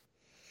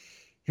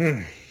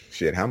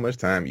 Shit, how much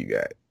time you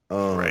got?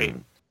 Right.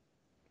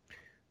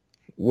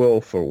 Well,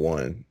 for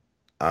one,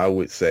 I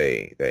would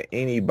say that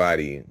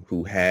anybody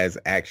who has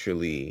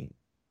actually,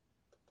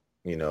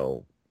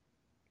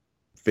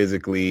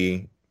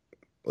 physically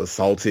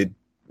assaulted,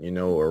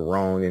 or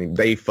wrong, and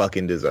they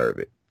fucking deserve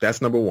it.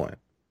 That's number one.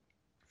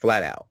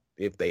 Flat out.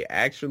 If they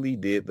actually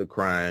did the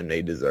crime,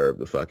 they deserve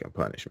the fucking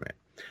punishment.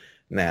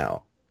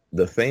 Now,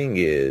 the thing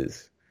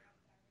is,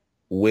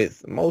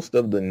 with most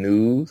of the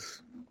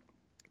news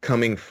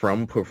coming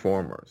from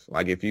performers,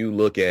 like if you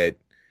look at,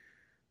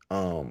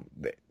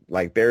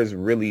 like there's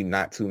really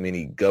not too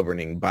many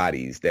governing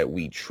bodies that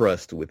we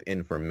trust with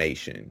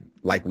information,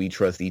 like we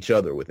trust each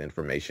other with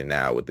information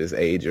now with this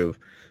age of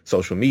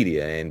social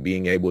media and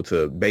being able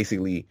to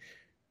basically,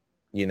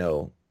 you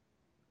know,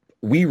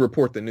 we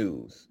report the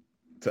news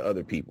to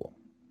other people.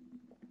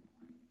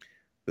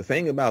 The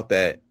thing about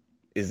that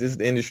is this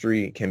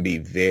industry can be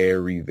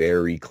very,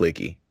 very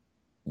cliquey,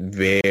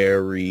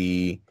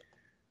 very,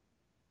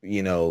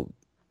 you know,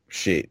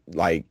 shit.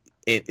 Like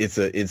it's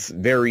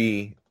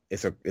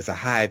a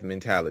hive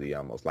mentality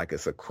almost, like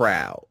it's a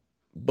crowd.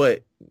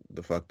 But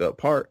the fucked up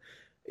part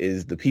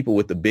is the people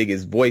with the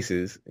biggest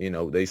voices, you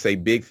know, they say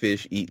big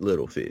fish eat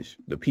little fish.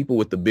 The people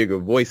with the bigger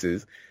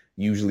voices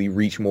usually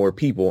reach more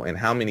people. And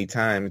how many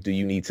times do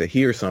you need to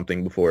hear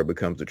something before it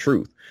becomes the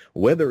truth?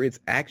 Whether it's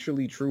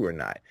actually true or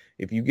not.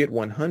 If you get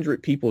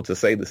 100 people to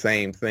say the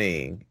same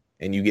thing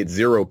and you get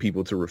 0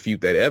 people to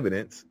refute that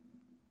evidence,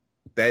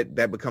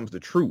 that becomes the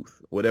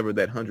truth, whatever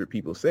that 100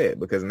 people said,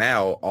 because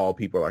now all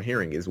people are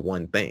hearing is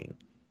one thing.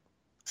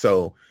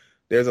 So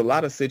there's a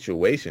lot of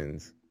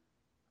situations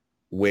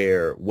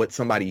where what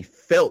somebody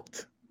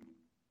felt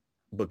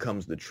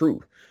becomes the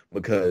truth,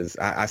 because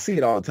I see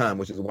it all the time,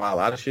 which is why a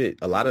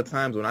lot of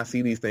times when I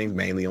see these things,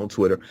 mainly on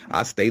Twitter,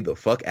 I stay the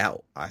fuck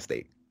out. I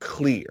stay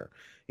clear.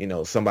 You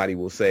know, somebody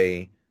will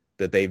say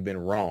that they've been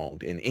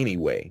wronged in any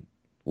way,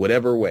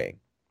 whatever way.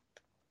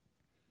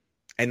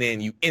 And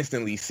then you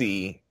instantly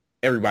see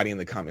everybody in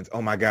the comments,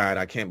 oh my God,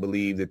 I can't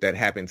believe that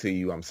happened to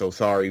you. I'm so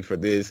sorry for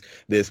this.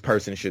 This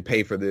person should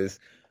pay for this.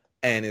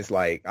 And it's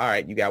like, all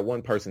right, you got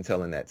one person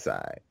telling that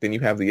side. Then you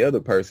have the other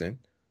person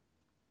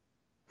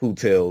who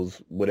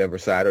tells whatever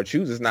side or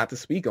chooses not to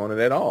speak on it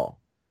at all.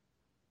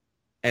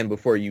 And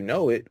before you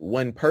know it,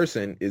 one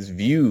person is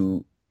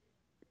viewed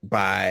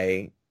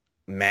by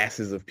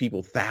masses of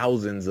people,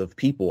 thousands of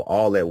people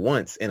all at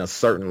once in a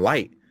certain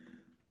light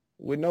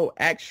with no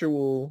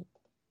actual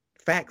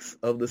facts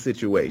of the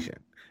situation.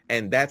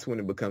 And that's when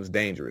it becomes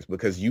dangerous,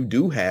 because you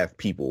do have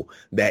people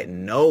that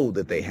know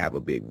that they have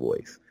a big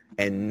voice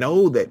and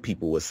know that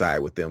people will side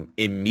with them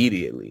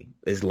immediately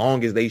as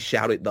long as they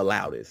shout it the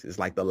loudest. It's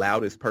like the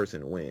loudest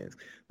person wins.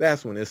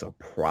 That's when it's a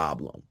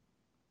problem,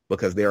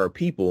 because there are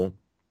people,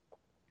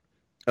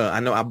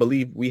 I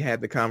believe we had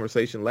the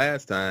conversation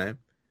last time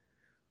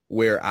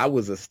where I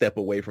was a step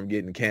away from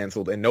getting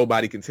canceled and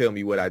nobody can tell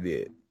me what I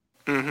did.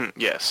 Mm-hmm.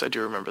 Yes, I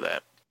do remember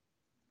that.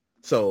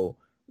 So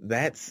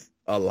that's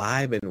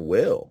alive and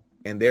well.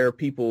 And there are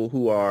people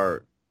who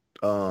are,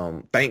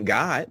 thank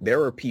God,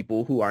 there are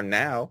people who are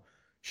now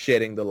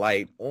shedding the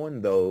light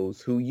on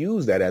those who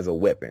use that as a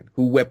weapon,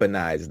 who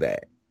weaponize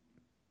that,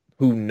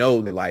 who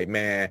know that, like,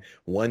 man,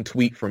 one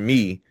tweet from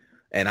me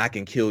and I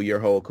can kill your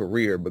whole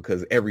career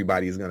because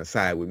everybody's going to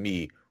side with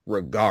me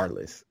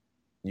regardless.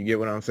 You get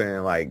what I'm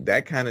saying? Like,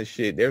 that kind of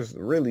shit, there's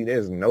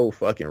no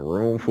fucking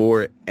room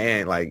for it.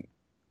 And like,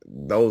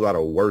 those are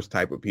the worst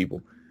type of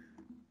people.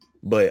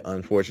 But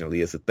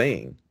unfortunately, it's a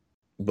thing.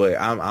 But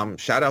I'm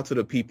shout out to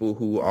the people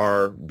who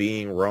are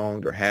being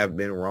wronged or have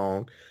been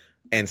wronged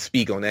and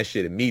speak on that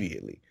shit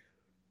immediately,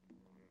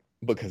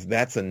 because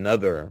that's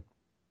another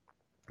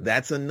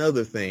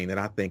thing that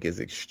I think is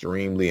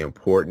extremely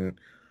important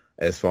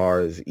as far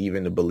as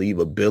even the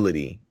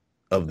believability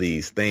of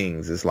these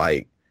things. It's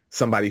like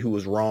somebody who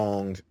was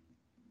wronged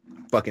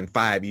fucking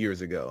 5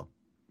 years ago,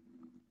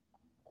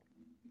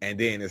 and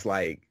then it's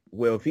like,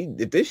 well,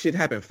 if this shit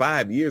happened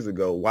 5 years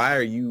ago, why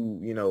are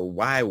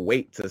why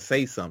wait to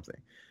say something?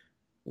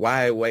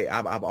 Why wait?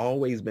 I've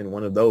always been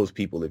one of those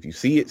people. If you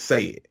see it,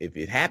 say it. If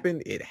it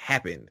happened, it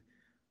happened,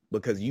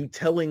 because you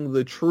telling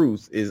the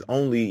truth is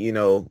only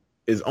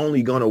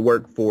going to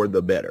work for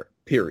the better,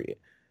 period.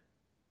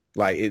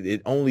 Like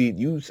it only,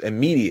 you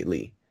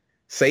immediately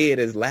say it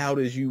as loud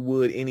as you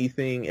would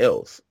anything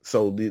else,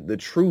 so the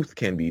truth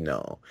can be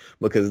known.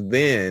 Because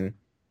then,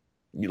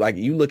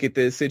 you look at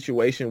this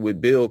situation with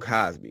Bill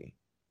Cosby,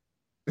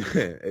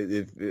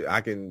 if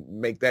I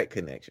can make that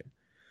connection.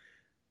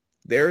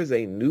 There is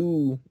a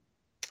new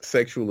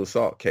sexual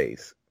assault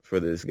case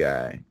for this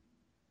guy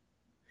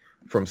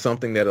from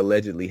something that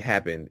allegedly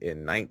happened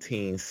in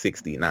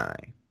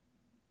 1969.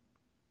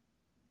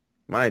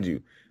 Mind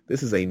you,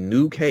 this is a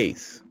new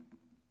case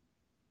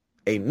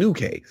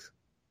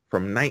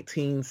from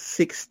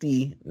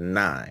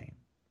 1969.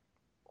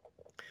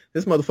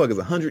 This motherfucker's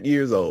 100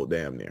 years old,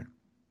 damn near.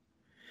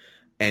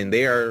 And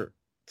they are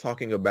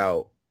talking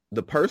about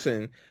the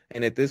person,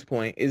 and at this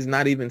point is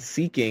not even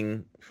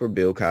seeking for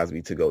Bill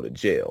Cosby to go to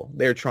jail.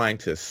 They're trying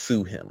to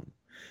sue him.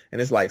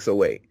 And it's like, so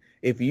wait,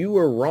 if you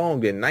were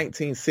wronged in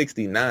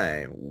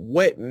 1969,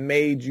 what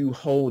made you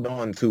hold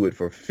on to it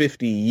for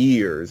 50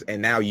 years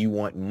and now you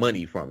want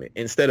money from it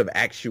instead of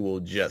actual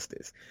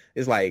justice?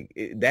 It's like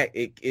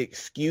it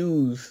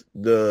excuse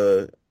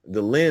the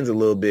the lens a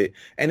little bit.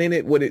 And then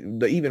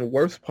the even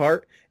worse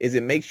part is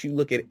it makes you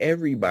look at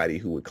everybody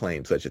who would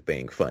claim such a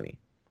thing funny.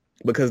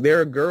 Because there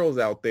are girls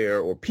out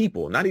there, or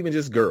people, not even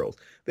just girls.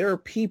 There are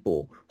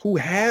people who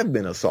have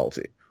been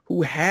assaulted,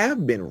 who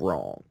have been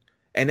wronged.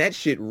 And that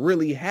shit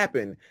really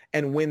happened.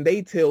 And when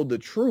they tell the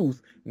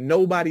truth,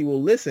 nobody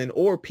will listen,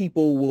 or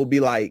people will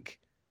be like,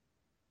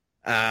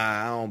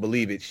 I don't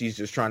believe it. She's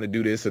just trying to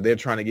do this, or they're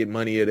trying to get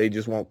money, or they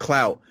just want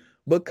clout,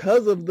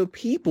 because of the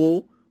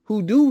people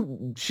who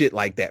do shit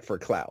like that for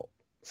clout.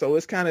 So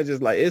it's kind of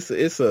just like,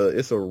 it's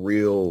a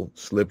real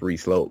slippery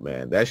slope,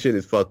 man. That shit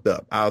is fucked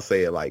up. I'll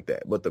say it like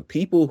that. But the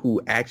people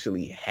who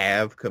actually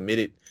have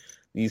committed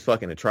these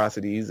fucking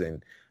atrocities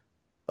and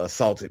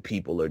assaulted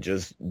people, or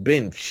just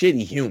been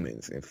shitty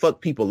humans and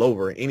fucked people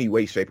over in any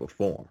way, shape, or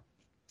form,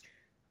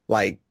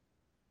 like,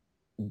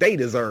 they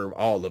deserve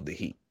all of the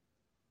heat.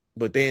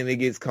 But then it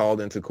gets called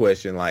into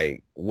question,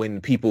 like, when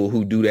people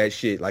who do that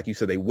shit, like you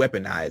said, they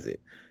weaponize it.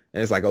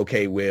 And it's like,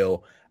 okay,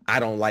 well, I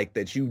don't like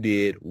that you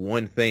did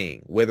one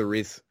thing, whether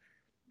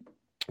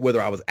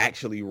I was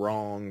actually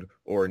wronged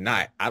or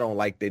not. I don't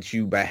like that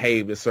you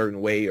behaved a certain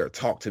way or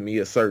talked to me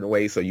a certain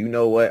way. So you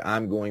know what?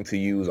 I'm going to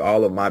use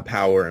all of my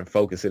power and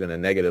focus it in a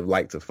negative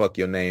light to fuck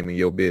your name and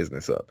your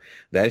business up.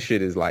 That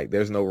shit is like,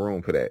 there's no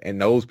room for that.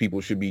 And those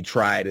people should be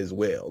tried as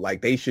well.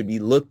 Like, they should be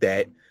looked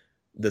at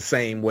the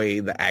same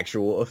way the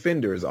actual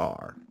offenders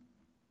are.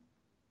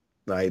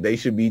 Like, they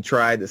should be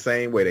tried the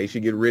same way. They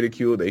should get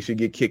ridiculed. They should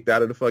get kicked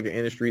out of the fucking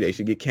industry. They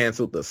should get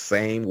canceled the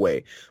same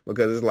way.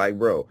 Because it's like,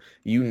 bro,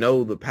 you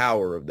know the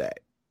power of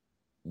that.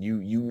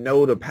 You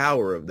know the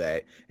power of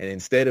that. And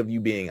instead of you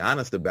being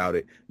honest about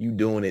it, you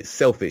doing it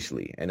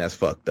selfishly. And that's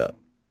fucked up.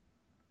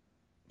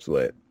 It's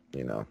what,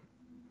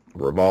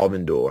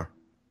 revolving door.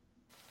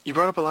 You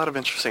brought up a lot of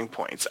interesting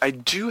points. I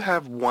do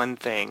have one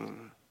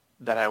thing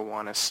that I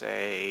want to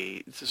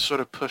say to sort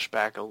of push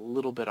back a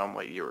little bit on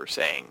what you were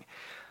saying.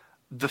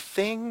 The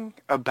thing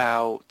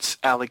about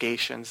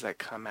allegations that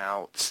come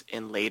out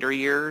in later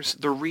years,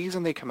 the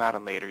reason they come out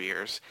in later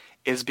years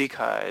is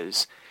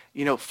because,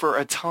 for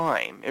a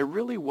time, it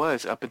really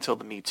was up until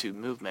the Me Too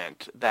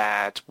movement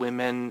that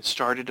women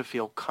started to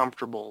feel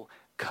comfortable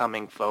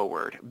coming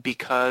forward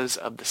because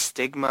of the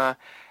stigma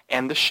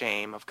and the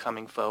shame of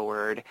coming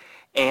forward.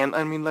 And,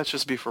 I mean, let's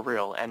just be for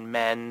real, and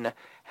men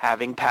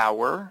having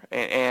power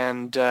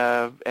and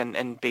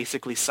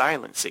basically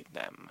silencing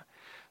them.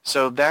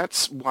 So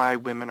that's why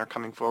women are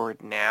coming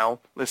forward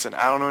now. Listen,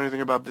 I don't know anything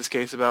about this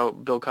case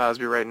about Bill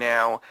Cosby right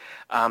now.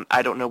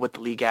 I don't know what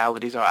the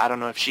legalities are. I don't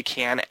know if she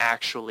can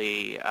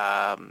actually,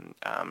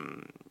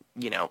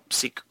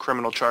 seek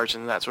criminal charges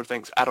and that sort of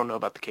things. I don't know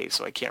about the case,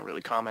 so I can't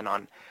really comment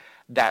on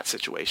that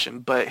situation.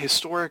 But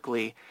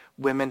historically,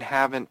 women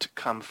haven't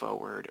come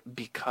forward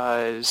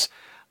because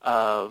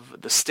of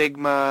the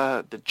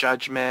stigma, the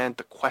judgment,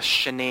 the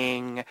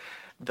questioning,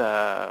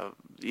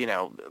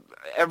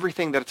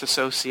 everything that's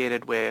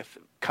associated with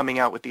coming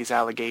out with these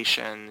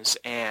allegations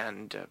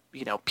and,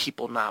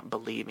 people not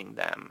believing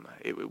them.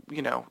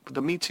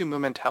 The Me Too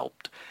movement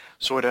helped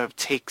sort of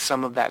take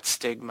some of that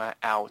stigma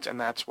out, and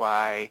that's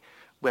why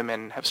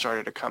women have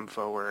started to come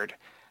forward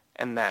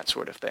and that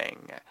sort of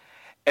thing.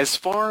 As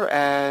far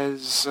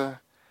as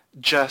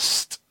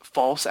just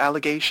false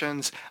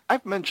allegations,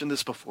 I've mentioned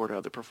this before to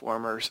other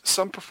performers.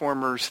 Some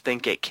performers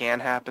think it can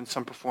happen,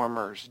 some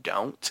performers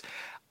don't.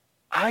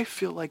 I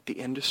feel like the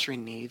industry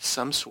needs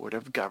some sort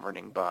of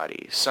governing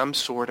body, some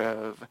sort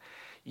of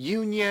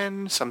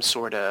union,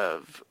 someone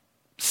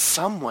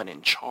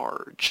in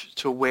charge,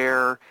 to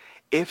where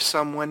if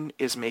someone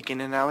is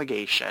making an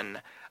allegation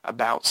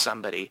about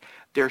somebody,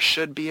 there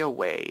should be a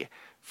way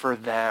for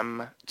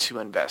them to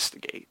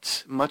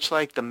investigate. Much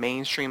like the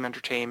mainstream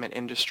entertainment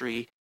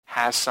industry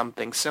has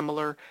something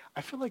similar,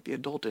 I feel like the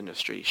adult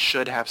industry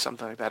should have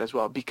something like that as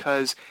well,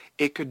 because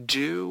it could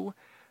do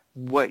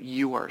what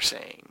you are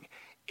saying.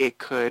 It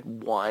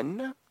could,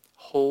 one,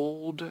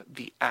 hold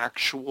the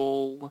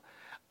actual,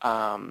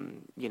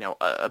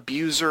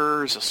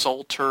 abusers,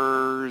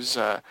 assaulters,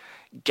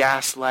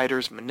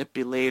 gaslighters,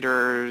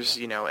 manipulators,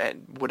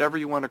 and whatever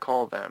you want to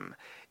call them.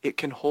 It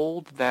can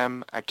hold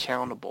them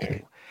accountable.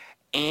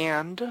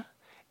 And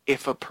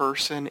if a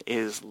person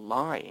is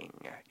lying,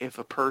 if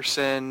a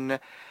person,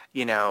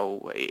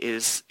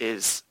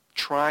 is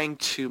trying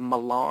to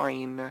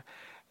malign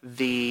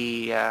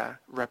the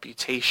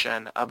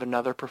reputation of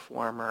another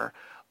performer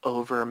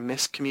over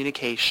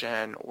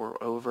miscommunication or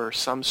over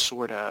some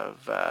sort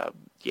of,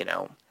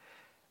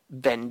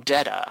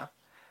 vendetta,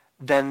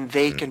 then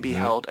they can be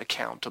held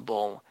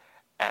accountable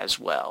as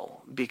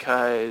well.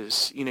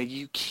 Because,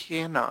 you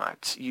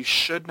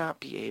should not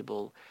be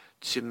able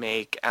to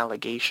make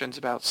allegations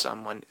about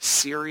someone,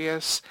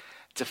 serious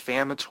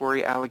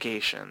defamatory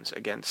allegations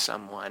against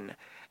someone,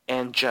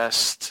 and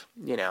just,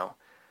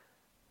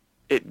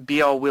 it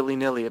be all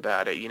willy-nilly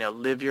about it,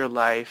 live your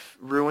life,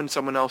 ruin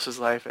someone else's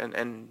life,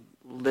 and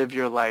live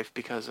your life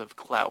because of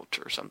clout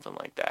or something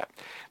like that.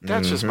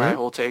 That's just my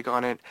whole take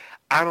on it.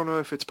 I don't know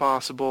if it's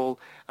possible.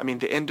 I mean,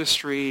 the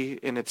industry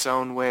in its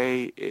own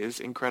way is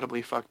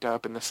incredibly fucked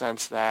up in the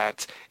sense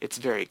that it's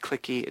very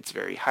cliquey, it's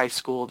very high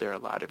school, there are a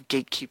lot of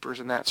gatekeepers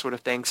and that sort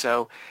of thing,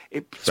 so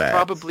it's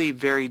probably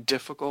very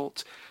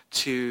difficult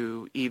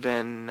to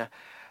even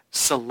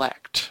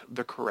select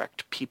the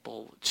correct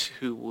people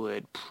who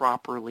would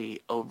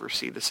properly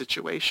oversee the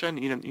situation.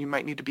 You know, you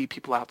might need to be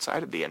people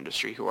outside of the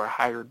industry who are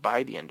hired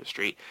by the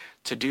industry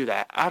to do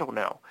that. I don't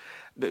know.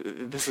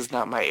 This is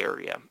not my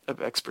area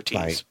of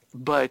expertise,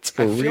 but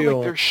I feel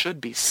like there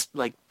should be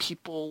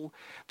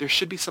there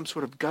should be some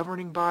sort of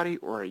governing body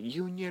or a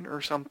union or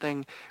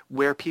something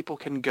where people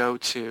can go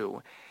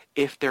to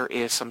if there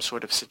is some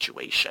sort of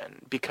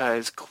situation,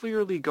 because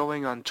clearly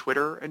going on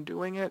Twitter and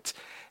doing it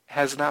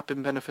has not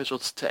been beneficial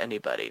to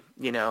anybody,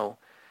 you know.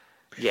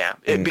 Yeah,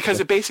 because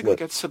it basically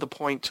gets to the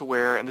point to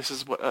where, and this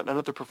is what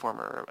another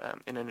performer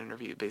in an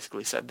interview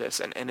basically said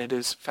this, and it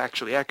is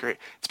factually accurate.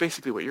 It's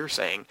basically what you're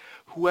saying.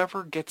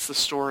 Whoever gets the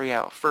story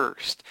out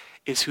first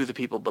is who the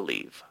people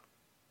believe.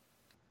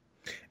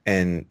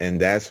 And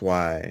that's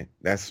why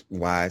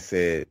I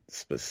said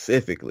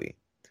specifically,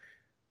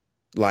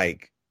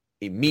 like,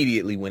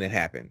 immediately when it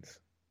happens,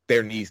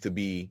 there needs to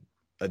be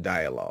a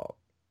dialogue.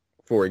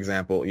 For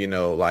example, you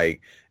know,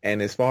 like,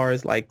 and as far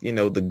as, like, you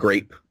know, the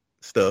grape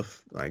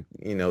stuff, like,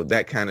 you know,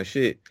 that kind of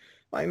shit,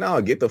 like, no,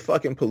 get the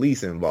fucking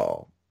police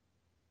involved.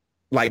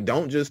 Like,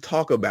 don't just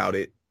talk about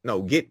it.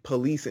 No, get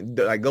police and,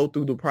 like, go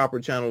through the proper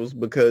channels,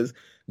 because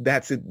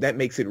that's it. That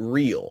makes it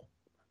real.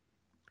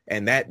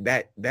 And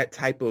that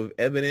type of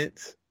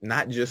evidence,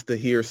 not just the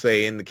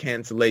hearsay and the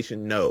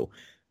cancellation, no,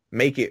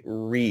 make it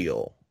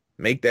real.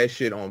 Make that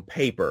shit on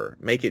paper.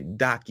 Make it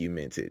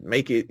documented.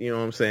 Make it, you know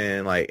what I'm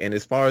saying? Like, and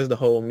as far as the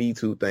whole Me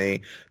Too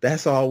thing,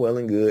 that's all well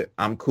and good.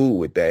 I'm cool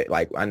with that.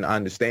 Like, I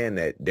understand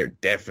that there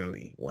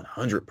definitely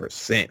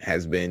 100%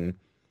 has been,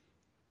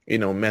 you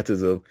know,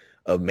 methods of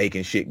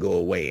making shit go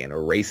away and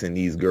erasing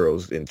these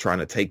girls and trying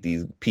to take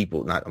these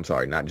people, not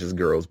just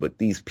girls, but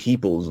these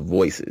people's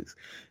voices.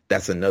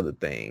 That's another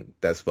thing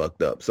that's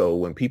fucked up. So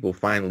when people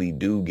finally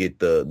do get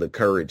the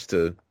courage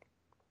to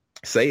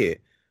say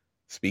it,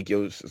 speak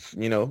your,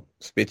 you know,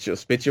 spit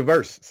your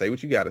verse. Say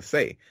what you got to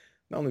say.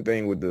 The only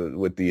thing with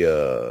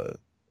the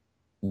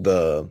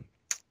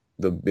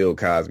Bill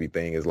Cosby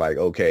thing is, like,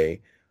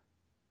 okay,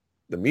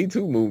 the Me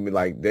Too movement,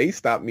 like, they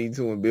stopped Me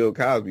Too and Bill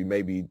Cosby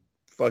maybe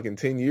fucking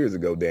 10 years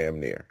ago,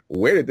 damn near.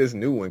 Where did this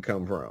new one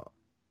come from?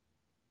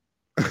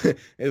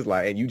 It's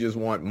like, and you just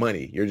want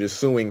money. You're just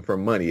suing for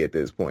money at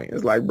this point.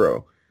 It's like,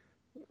 bro,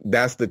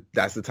 that's the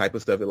type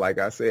of stuff that, like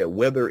I said,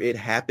 whether it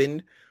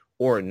happened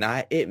or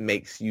not, it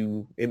makes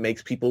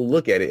people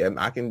look at it, and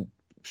I can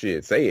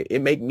say it.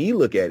 It make me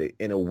look at it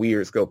in a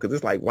weird scope, because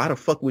it's like, why the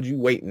fuck would you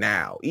wait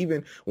now?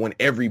 Even when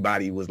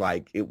everybody was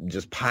like, it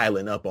just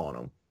piling up on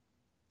them.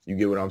 You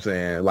get what I'm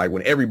saying? Like,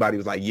 when everybody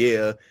was like,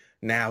 yeah,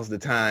 now's the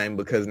time,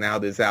 because now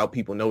this out,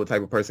 people know what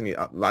type of person he,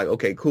 like,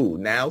 okay, cool,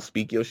 now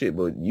speak your shit.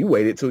 But you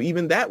waited till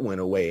even that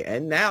went away,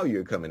 and now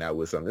you're coming out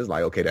with something. It's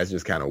like, okay, that's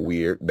just kind of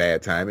weird,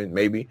 bad timing,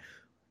 maybe.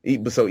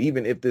 So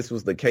even if this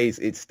was the case,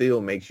 it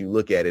still makes you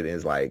look at it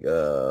as like,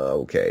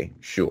 okay,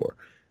 sure.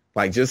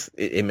 Like, just,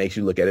 it makes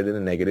you look at it in a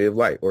negative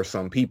light, or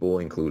some people,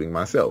 including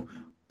myself.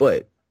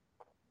 But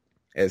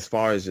as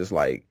far as just,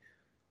 like,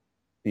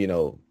 you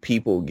know,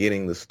 people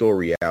getting the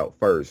story out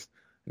first,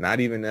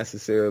 not even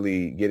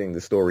necessarily getting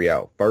the story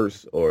out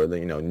first, or,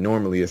 you know,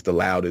 normally it's the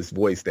loudest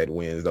voice that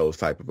wins those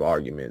type of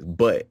arguments.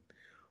 But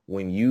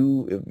when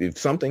if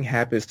something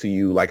happens to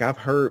you, like, I've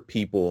heard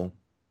people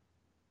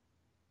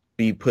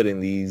be put in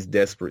these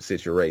desperate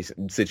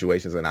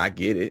situations, and I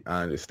get it,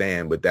 I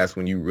understand, but that's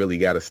when you really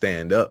got to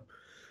stand up.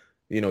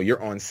 You know,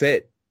 you're on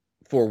set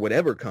for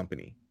whatever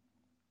company,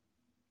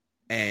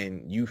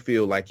 and you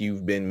feel like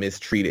you've been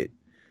mistreated.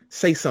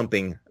 Say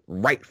something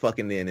right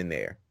fucking then and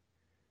there.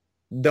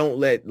 Don't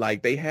let,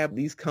 like, they have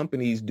these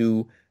companies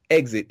do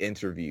exit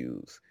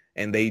interviews,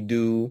 and they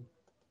do,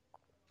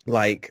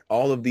 like,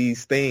 all of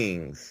these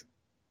things.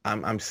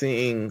 I'm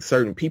seeing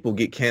certain people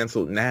get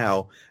canceled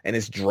now, and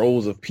it's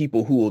droves of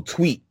people who will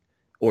tweet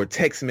or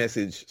text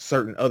message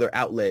certain other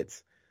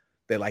outlets.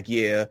 They're like,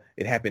 yeah,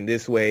 it happened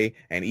this way,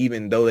 and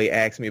even though they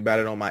asked me about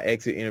it on my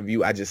exit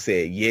interview, I just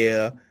said,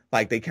 yeah.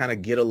 Like, they kind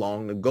of get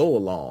along to go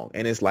along.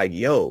 And it's like,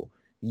 yo,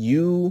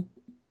 you,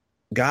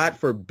 God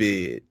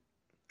forbid,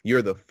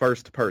 you're the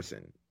first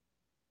person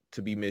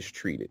to be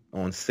mistreated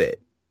on set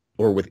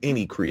or with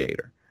any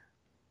creator.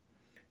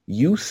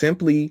 You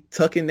simply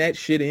tucking that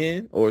shit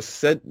in, or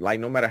set,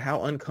 like, no matter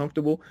how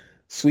uncomfortable,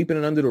 sweeping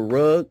it under the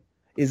rug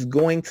is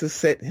going to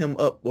set him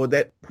up, or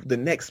the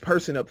next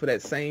person up, for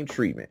that same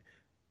treatment.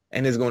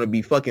 And it's going to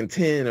be fucking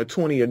 10 or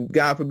 20, or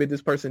God forbid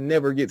this person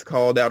never gets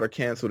called out or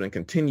canceled and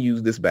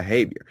continues this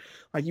behavior.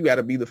 Like, you got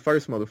to be the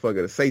first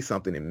motherfucker to say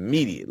something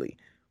immediately.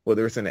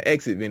 Whether it's in an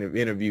exit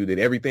interview, did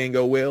everything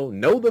go well?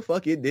 No, the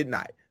fuck it did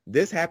not.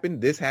 This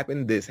happened, this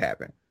happened, this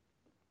happened.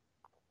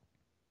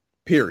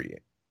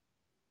 Period.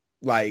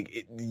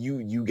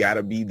 You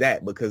gotta be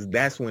that, because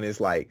that's when it's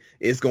like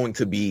it's going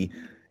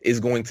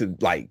to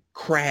like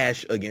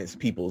crash against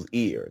people's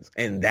ears,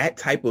 and that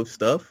type of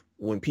stuff,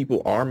 when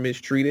people are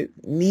mistreated,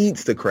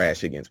 needs to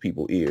crash against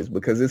people's ears,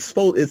 because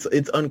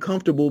it's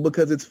uncomfortable,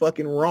 because it's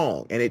fucking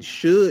wrong, and it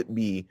should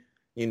be,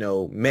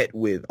 met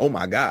with, oh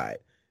my God.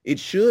 It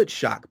should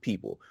shock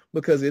people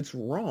because it's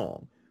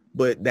wrong,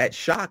 but that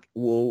shock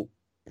will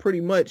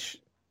pretty much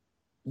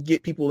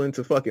get people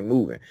into fucking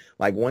moving.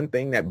 Like, one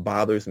thing that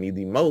bothers me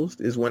the most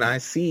is when I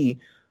see,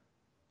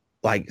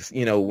 like,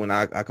 when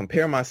I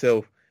compare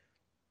myself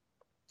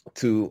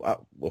to,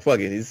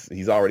 fuck it,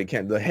 he's already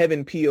the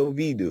Heaven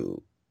POV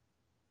dude.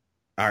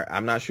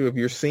 I'm not sure if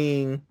you're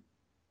seeing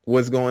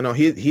what's going on.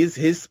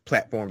 His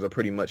platforms are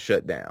pretty much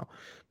shut down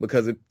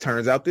because it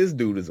turns out this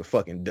dude is a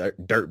fucking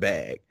dirt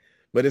bag.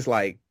 But it's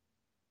like,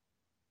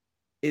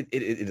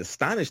 it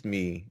astonished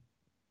me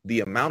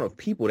the amount of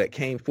people that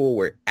came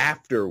forward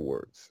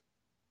afterwards.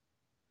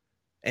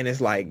 And it's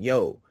like,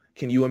 yo,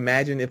 can you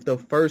imagine if the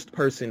first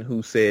person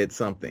who said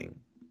something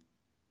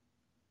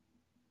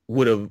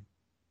would have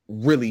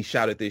really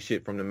shouted this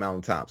shit from the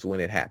mountaintops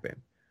when it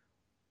happened?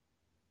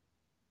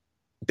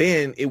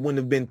 Then it wouldn't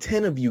have been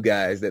 10 of you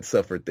guys that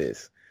suffered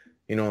this.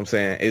 You know what I'm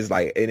saying? It's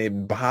like, and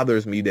it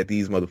bothers me that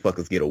these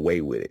motherfuckers get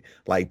away with it.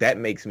 Like, that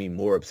makes me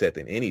more upset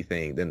than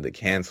anything than the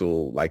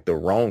cancel, like the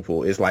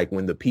wrongful. It's like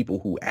when the people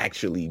who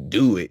actually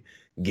do it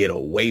get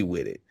away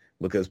with it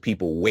because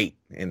people wait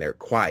and they're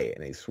quiet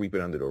and they sweep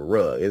it under the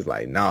rug. It's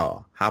like,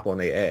 nah, hop on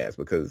their ass,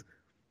 because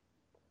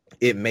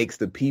it makes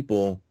the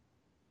people,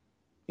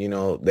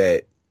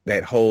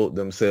 that hold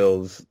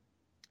themselves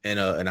in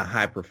a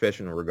high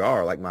professional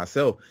regard, like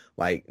myself,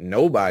 like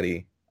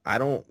nobody,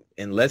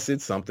 unless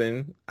it's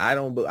something,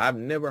 I've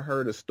never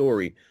heard a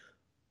story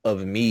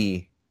of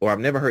me, or I've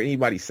never heard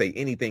anybody say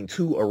anything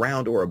to,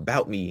 around, or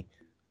about me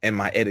and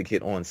my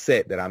etiquette on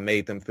set that I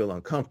made them feel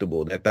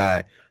uncomfortable, that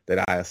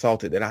I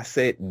assaulted, that I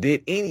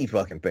did any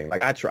fucking thing.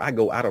 Like, I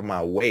go out of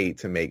my way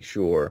to make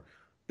sure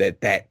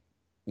that that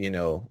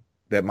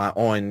my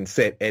on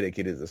set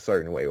etiquette is a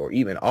certain way, or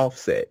even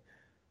offset.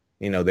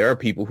 There are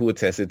people who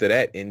attested to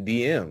that in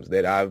DMs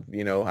that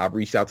I've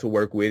reached out to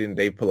work with, and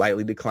they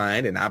politely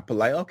declined, and I'm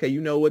polite. Okay, you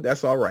know what?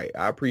 That's all right.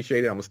 I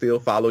appreciate it. I'm gonna still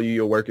follow you.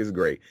 Your work is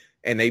great.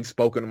 And they've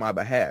spoken on my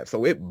behalf.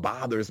 So it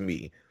bothers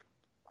me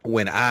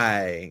when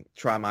I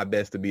try my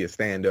best to be a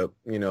stand-up,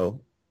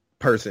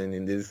 person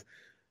in this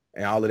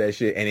and all of that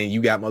shit. And then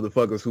you got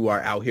motherfuckers who are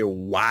out here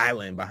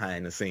wilding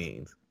behind the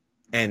scenes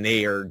and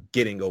they are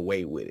getting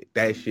away with it.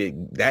 That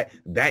shit,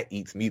 that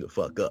eats me the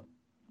fuck up.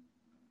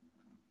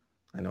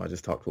 I know I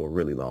just talked for a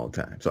really long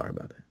time. Sorry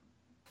about that.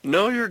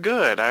 No, you're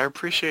good. I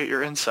appreciate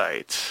your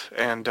insights.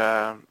 And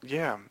I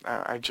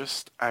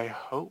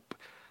hope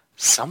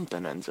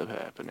something ends up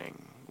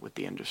happening with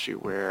the industry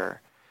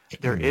where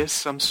there is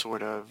some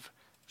sort of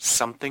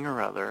something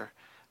or other,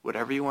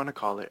 whatever you want to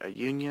call it, a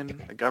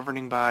union, a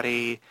governing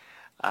body,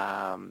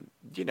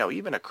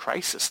 even a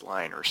crisis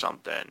line or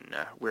something,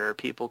 where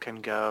people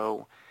can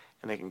go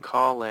and they can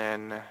call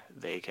in,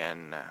 they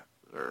can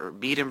or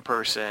meet in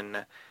person,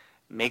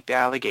 make the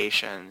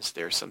allegations.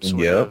 There's some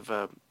sort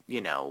of,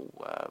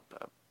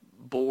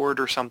 board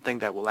or something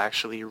that will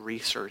actually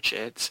research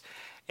it.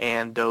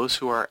 And those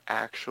who are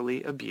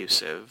actually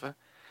abusive,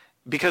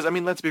 because,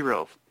 let's be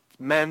real,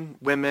 men,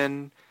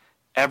 women,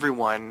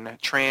 everyone,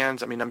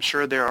 trans, I'm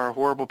sure there are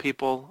horrible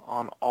people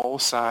on all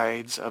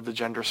sides of the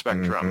gender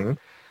spectrum. Mm-hmm.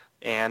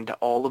 And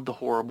all of the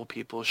horrible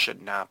people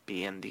should not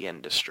be in the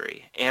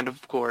industry. And,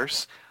 of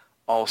course,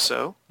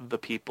 also the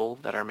people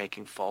that are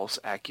making false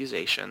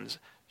accusations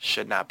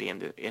should not be in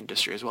the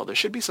industry as well. There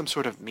should be some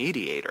sort of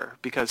mediator,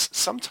 because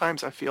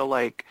sometimes I feel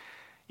like,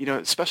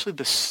 especially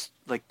the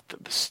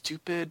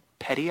stupid,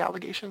 petty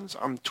allegations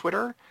on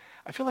Twitter,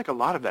 I feel like a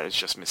lot of that is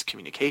just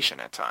miscommunication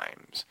at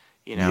times.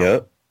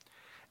 Yep.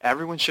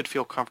 Everyone should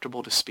feel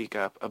comfortable to speak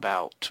up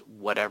about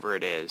whatever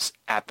it is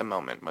at the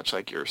moment, much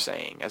like you're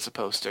saying, as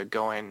opposed to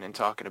going and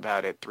talking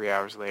about it 3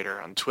 hours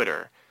later on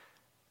Twitter.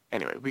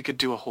 Anyway, we could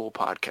do a whole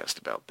podcast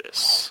about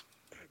this.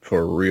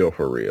 For real.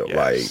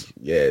 Yes.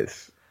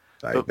 Yes.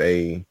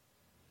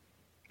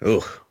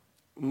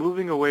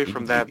 Moving away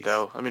from that,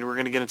 though, we're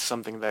going to get into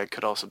something that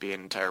could also be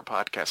an entire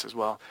podcast as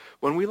well.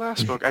 When we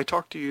last spoke, I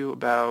talked to you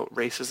about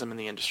racism in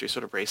the industry,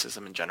 sort of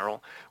racism in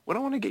general. What I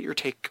want to get your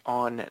take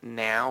on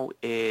now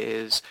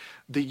is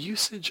the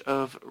usage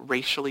of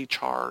racially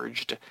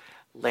charged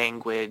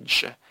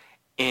language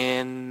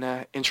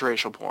in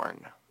interracial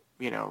porn.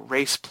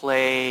 Race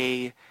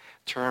play,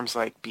 terms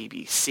like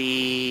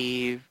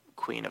BBC,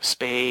 Queen of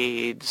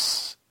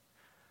Spades,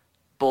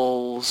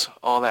 Bulls,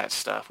 all that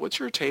stuff. What's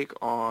your take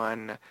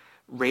on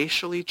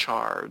racially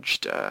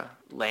charged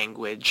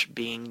language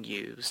being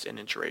used in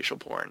interracial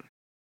porn?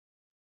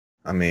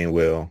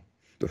 Well,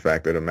 the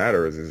fact of the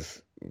matter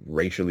is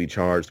racially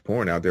charged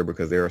porn out there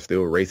because there are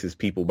still racist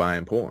people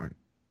buying porn.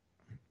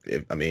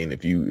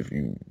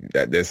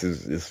 This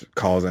is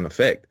cause and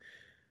effect.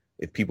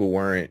 If people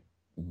weren't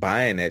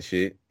buying that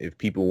shit, if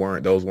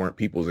those weren't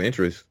people's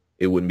interests,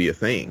 it wouldn't be a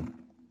thing.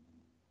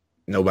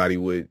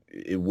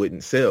 it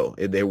wouldn't sell.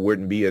 There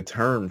wouldn't be a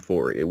term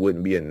for it. It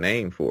wouldn't be a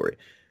name for it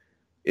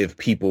if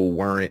people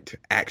weren't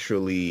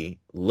actually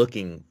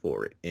looking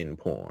for it in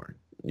porn.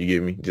 You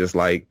get me? Just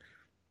like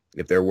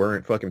if there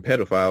weren't fucking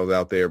pedophiles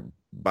out there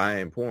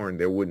buying porn,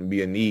 there wouldn't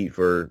be a need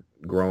for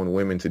grown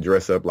women to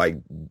dress up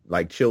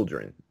like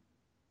children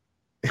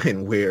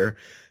and wear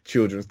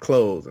children's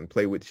clothes and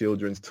play with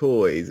children's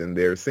toys in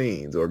their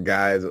scenes, or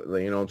guys,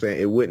 you know what I'm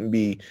saying? It wouldn't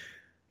be,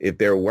 if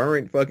there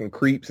weren't fucking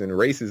creeps and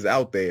racists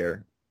out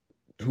there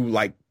who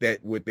like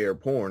that with their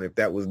porn, if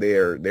that was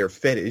their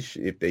fetish,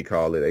 if they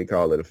call it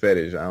a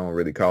fetish. I don't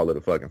really call it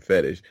a fucking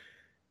fetish.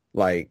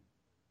 Like,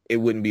 it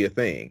wouldn't be a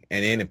thing.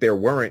 And then if there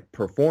weren't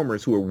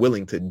performers who are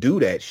willing to do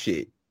that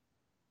shit,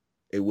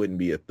 it wouldn't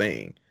be a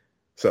thing.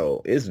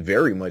 So it's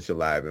very much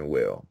alive and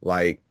well.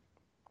 Like,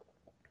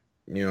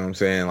 you know what I'm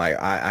saying? Like,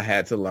 I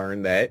had to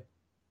learn that.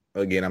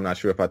 Again, I'm not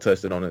sure if I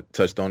touched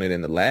on it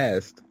in the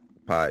last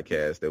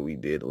podcast that we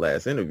did, the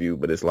last interview,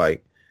 but it's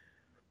like,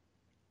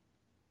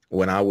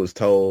 when I was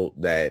told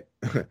that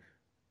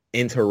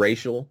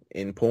interracial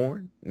in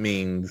porn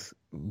means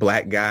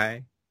black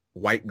guy,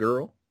 white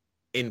girl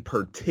in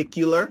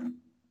particular,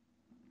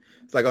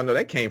 it's like, oh no,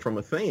 that came from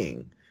a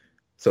thing.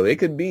 So it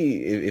could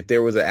be, if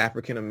there was an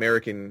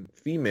African-American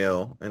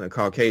female and a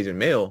Caucasian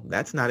male,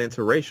 that's not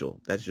interracial.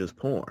 That's just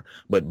porn.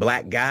 But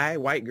black guy,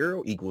 white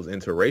girl equals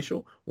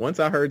interracial. Once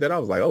I heard that, I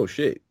was like, oh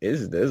shit,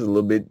 there's a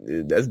little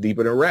bit, that's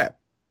deeper than rap.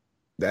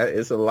 That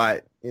is a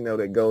lot,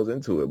 that goes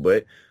into it.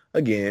 But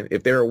again,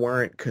 if there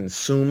weren't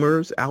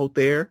consumers out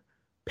there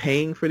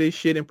paying for this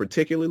shit, and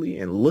particularly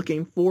and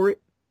looking for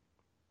it,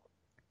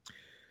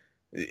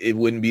 it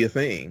wouldn't be a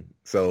thing.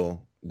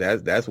 So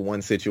that's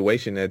one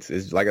situation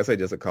is, like I said,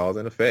 just a cause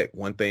and effect.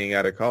 One thing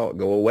got to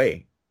go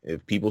away.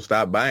 If people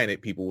stop buying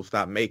it, people will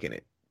stop making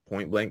it.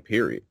 Point blank,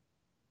 period.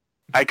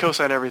 I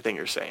co-sign everything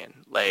you're saying.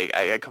 Like,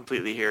 I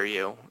completely hear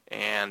you.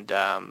 And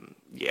I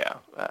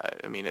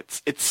mean,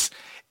 it's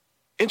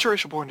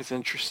interracial porn is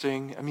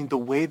interesting. I mean, the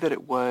way that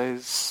it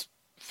was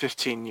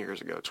 15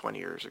 years ago, 20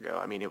 years ago,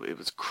 I mean, it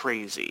was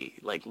crazy.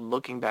 Like,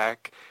 looking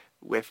back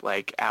with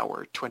like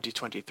our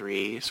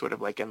 2023 sort of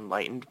like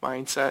enlightened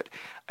mindset,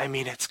 I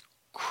mean, it's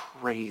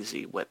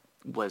crazy what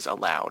was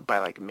allowed by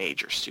like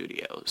major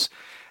studios.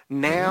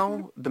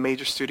 Now the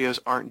major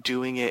studios aren't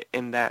doing it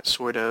in that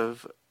sort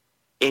of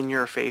in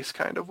your face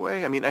kind of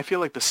way. I mean, I feel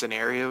like the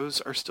scenarios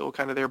are still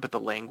kind of there, but the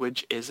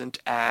language isn't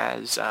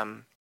as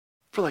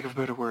for lack of a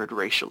better word,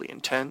 racially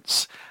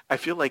intense. I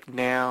feel like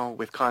now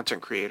with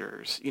content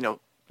creators,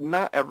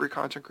 not every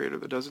content creator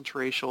that does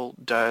interracial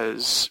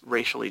does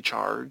racially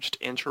charged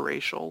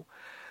interracial.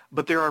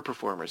 But there are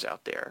performers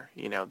out there,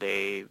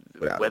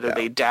 whether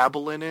they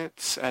dabble in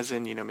it, as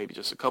in, maybe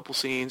just a couple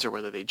scenes, or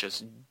whether they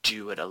just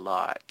do it a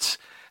lot,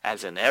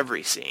 as in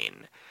every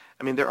scene.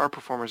 I mean, there are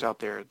performers out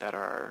there that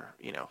are,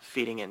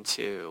 feeding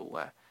into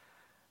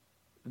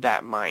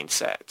that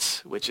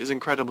mindset, which is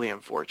incredibly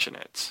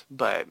unfortunate.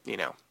 But,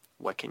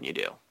 what can you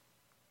do?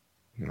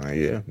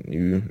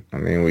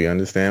 We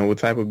understand what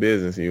type of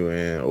business you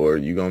in, or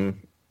you gonna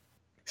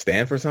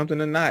stand for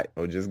something or not,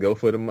 or just go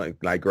for the money,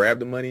 like grab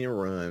the money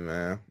and run,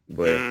 man.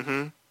 But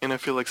and I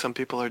feel like some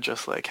people are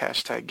just like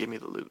hashtag give me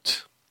the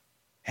loot.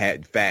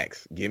 Had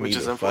facts, give me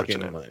the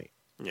fucking money.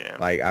 Yeah.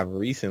 Like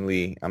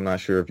I'm not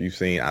sure if you've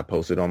seen, I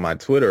posted on my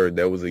Twitter,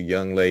 there was a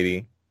young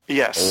lady.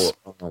 Yes.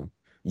 Who,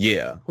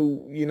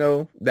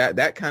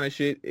 that kind of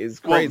shit is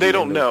crazy. Well, they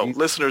don't know.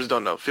 Listeners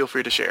don't know. Feel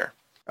free to share.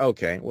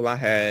 Okay. Well, I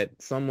had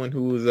someone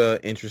who was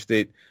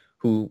interested,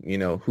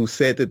 who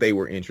said that they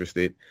were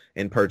interested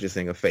in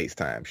purchasing a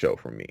FaceTime show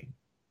from me.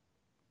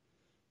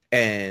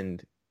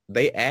 And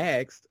they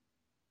asked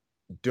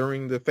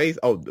during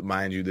the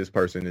mind you, this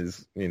person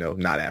is,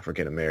 not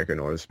African American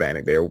or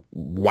Hispanic. They're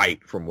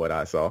white from what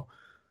I saw.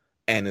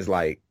 And it's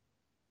like,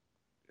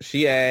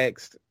 she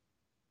asked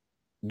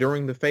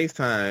during the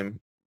FaceTime,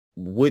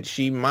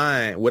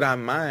 would I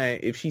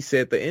mind if she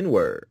said the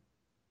N-word?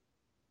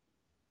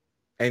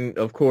 And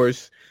of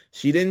course,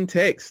 she didn't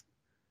text.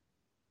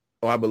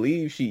 Oh, I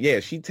believe she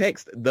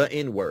texted the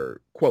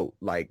N-word, quote,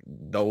 like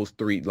those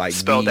three, like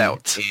spelled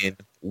out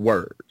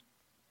N-word.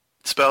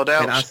 Spelled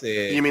out? And I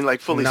said, you mean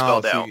like fully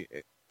spelled out?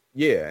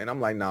 Yeah. And I'm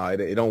like, nah,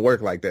 it don't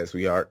work like that,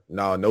 sweetheart.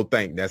 No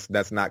thank.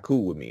 That's not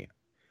cool with me.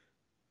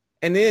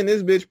 And then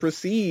this bitch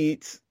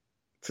proceeds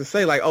to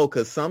say like, oh,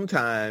 cause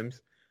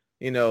sometimes,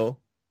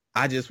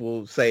 I just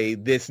will say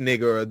this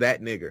nigger or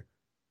that nigger.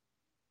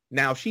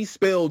 Now she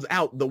spells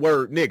out the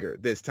word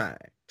nigger this time,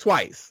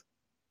 twice.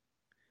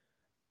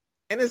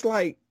 And it's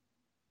like,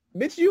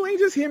 bitch, you ain't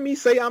just hear me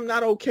say I'm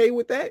not okay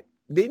with that?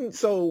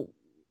 So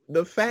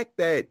the fact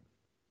that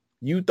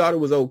you thought it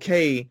was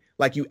okay,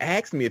 like you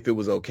asked me if it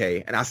was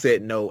okay, and I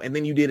said no, and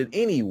then you did it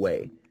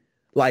anyway.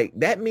 Like,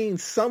 that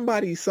means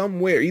somebody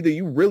somewhere, either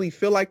you really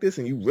feel like this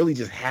and you really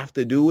just have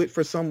to do it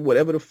for some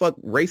whatever the fuck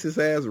racist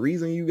ass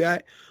reason you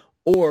got,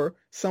 or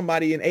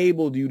somebody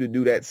enabled you to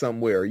do that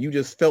somewhere. You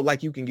just felt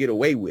like you can get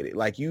away with it.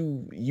 Like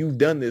you've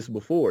done this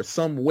before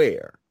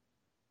somewhere.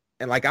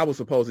 And like I was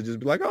supposed to just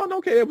be like, oh, no,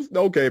 okay, it was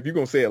okay. If you're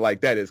gonna say it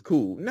like that, it's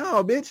cool.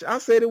 No, bitch, I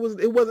said it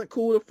wasn't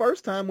cool the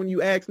first time when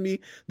you asked me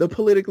the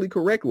politically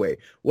correct way.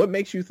 What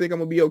makes you think I'm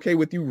gonna be okay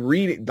with you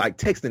reading, like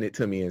texting it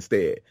to me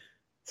instead?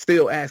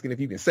 Still asking if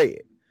you can say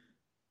it.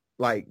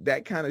 Like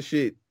that kind of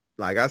shit.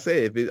 Like I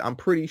said, I'm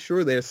pretty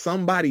sure there's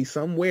somebody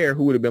somewhere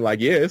who would have been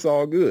like, yeah, it's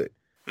all good.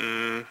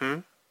 Mm-hmm.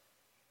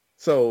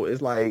 So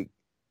it's like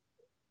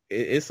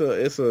it's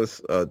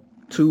a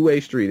two-way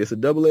street. It's a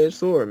double-edged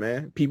sword,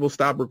 man. People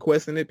stop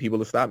requesting it. People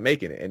will stop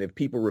making it. And if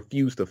people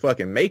refuse to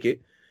fucking make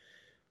it,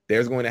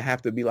 there's going to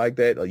have to be like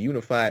that, a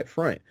unified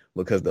front.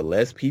 Because the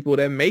less people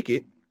that make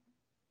it,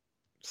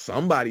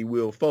 somebody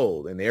will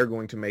fold. And they're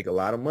going to make a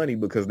lot of money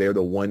because they're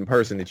the one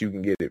person that you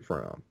can get it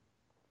from.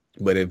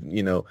 But if,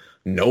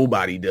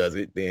 nobody does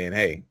it, then,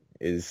 hey,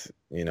 it's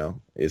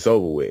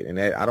over with. And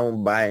I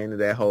don't buy into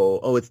that whole,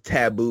 oh, it's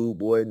taboo,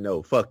 boy.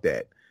 No, fuck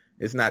that.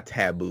 It's not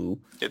taboo.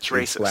 It's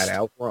racist. It's flat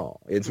out wrong.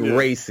 It's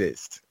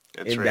racist.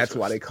 That's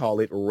why they call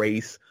it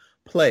race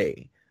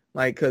play.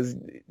 Like, because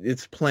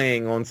it's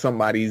playing on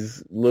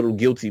somebody's little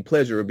guilty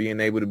pleasure of being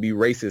able to be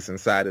racist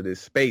inside of this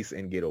space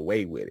and get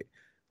away with it.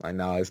 Like,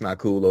 no, it's not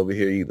cool over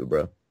here either,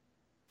 bro.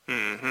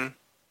 Mm-hmm.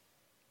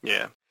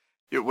 Yeah.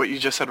 What you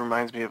just said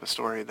reminds me of a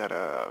story that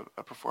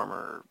a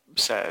performer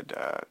said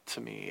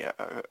to me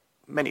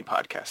many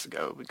podcasts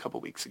ago, a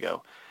couple weeks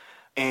ago.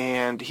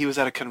 And he was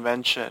at a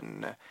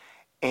convention,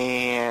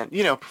 and,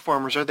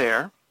 performers are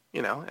there,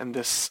 and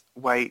this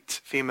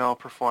white female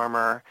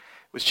performer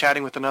was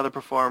chatting with another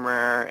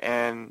performer,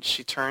 and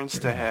she turns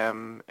to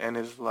him and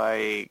is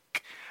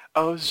like,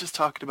 oh, I was just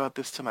talking about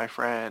this to my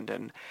friend,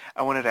 and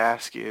I wanted to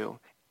ask you,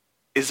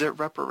 is it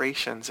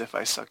reparations if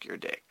I suck your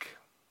dick?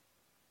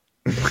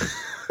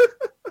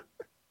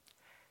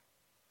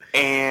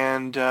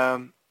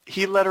 And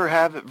he let her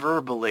have it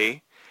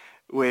verbally,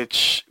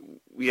 which,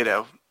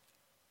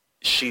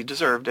 she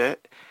deserved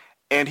it.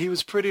 And he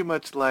was pretty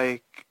much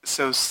like,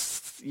 so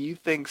you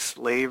think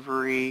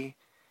slavery,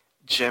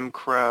 Jim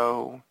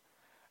Crow,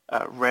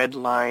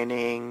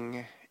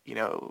 redlining,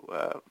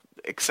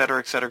 et cetera,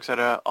 et cetera, et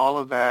cetera, all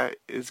of that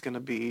is going to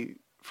be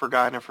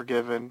forgotten and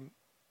forgiven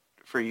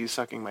for you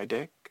sucking my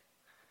dick?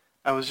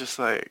 I was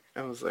like,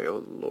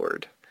 oh,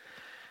 Lord.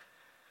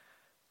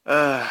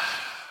 The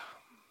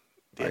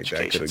like that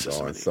education could have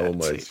system gone in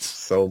the United States.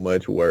 so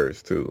much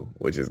worse too,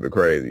 which is the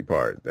crazy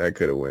part. That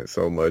could have went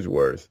so much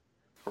worse.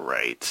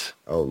 Right.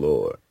 Oh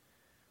Lord.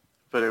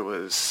 But I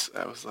was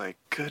like,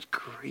 good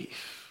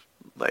grief.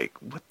 Like,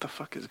 what the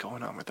fuck is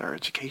going on with our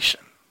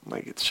education?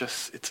 Like,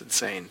 it's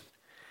insane.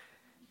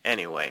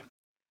 Anyway,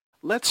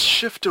 let's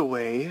shift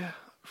away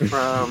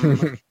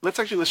from, let's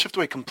shift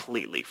away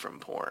completely from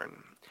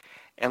porn.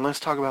 And let's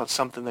talk about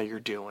something that you're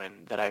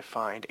doing that I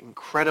find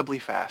incredibly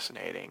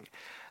fascinating.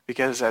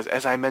 Because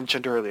as I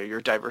mentioned earlier,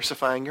 you're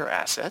diversifying your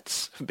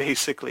assets.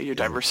 Basically, you're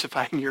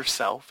diversifying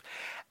yourself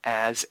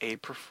as a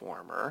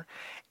performer.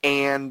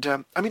 And,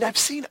 I've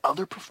seen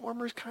other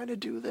performers kind of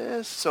do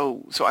this.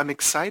 So I'm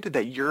excited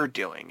that you're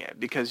doing it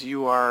because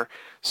you are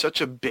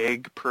such a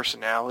big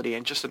personality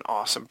and just an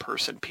awesome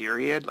person,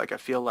 period. Like, I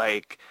feel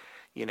like,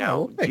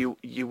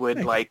 you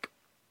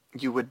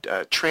would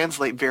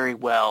translate very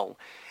well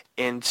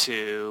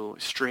into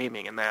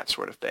streaming and that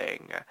sort of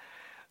thing.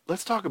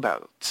 Let's talk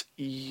about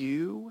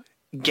you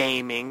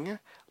gaming,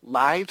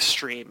 live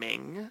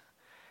streaming,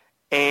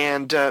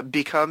 and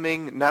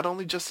becoming not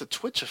only just a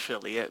Twitch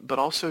affiliate, but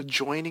also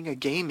joining a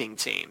gaming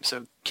team.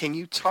 So can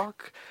you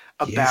talk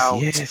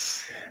about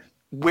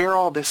where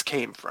all this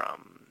came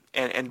from?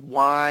 And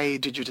why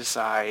did you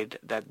decide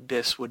that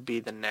this would be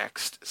the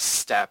next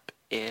step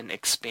in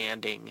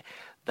expanding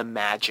the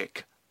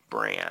MAJIIK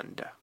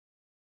brand?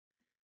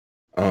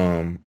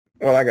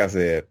 Well, like I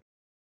said,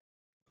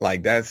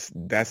 like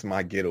that's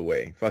my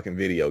getaway, fucking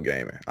video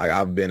gaming. Like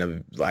I've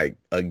been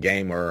a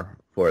gamer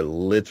for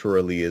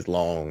literally as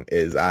long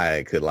as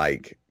I could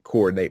like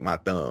coordinate my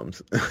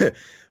thumbs.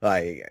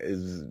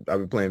 I've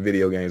been playing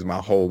video games my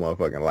whole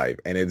motherfucking life,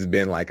 and it's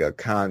been like a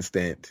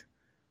constant,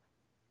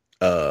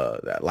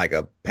 like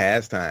a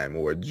pastime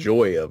or a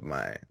joy of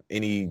mine.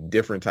 Any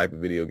different type of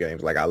video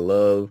games, like I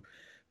love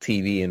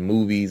TV and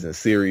movies and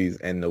series,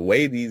 and the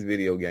way these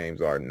video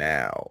games are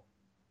now,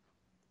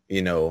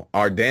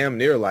 are damn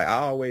near like, I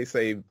always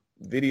say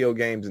video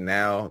games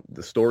now,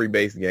 the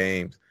story-based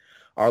games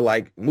are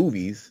like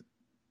movies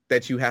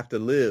that you have to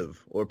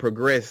live or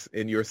progress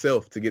in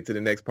yourself to get to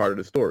the next part of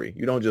the story.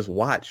 You don't just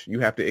watch, you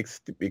have to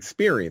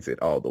experience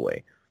it all the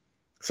way.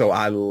 So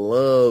I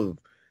love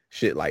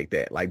shit like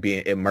that, like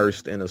being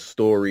immersed in a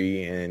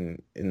story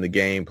and in the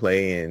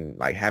gameplay and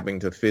like having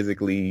to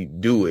physically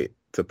do it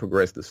to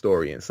progress the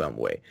story in some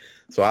way.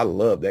 So I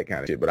love that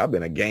kind of shit, but I've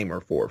been a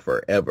gamer for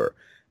forever.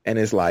 And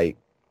it's like,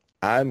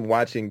 I'm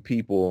watching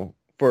people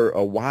for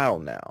a while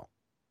now.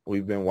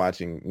 We've been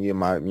watching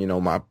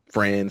my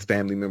friends,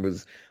 family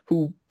members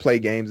who play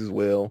games as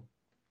well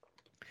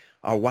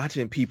are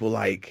watching people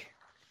like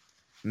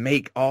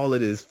make all of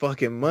this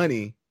fucking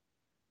money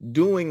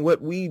doing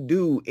what we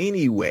do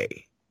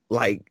anyway.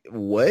 Like,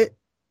 what?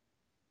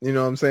 You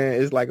know what I'm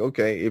saying? It's like,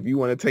 okay, if you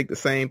want to take the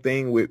same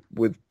thing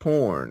with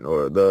porn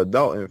or the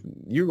adult, if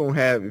you're going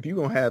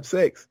to have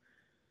sex,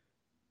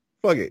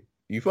 fuck it.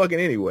 You fucking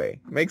anyway.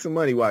 Make some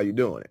money while you're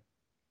doing it.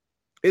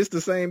 It's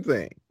the same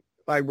thing.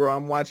 Like, bro,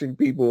 I'm watching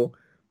people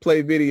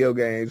play video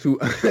games who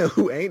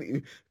who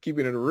ain't,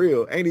 keeping it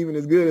real, ain't even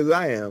as good as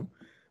I am.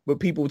 But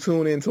people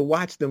tune in to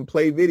watch them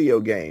play video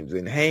games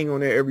and hang on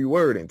their every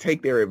word and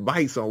take their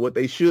advice on what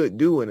they should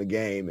do in a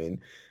game and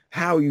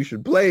how you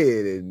should play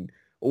it, and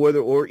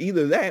or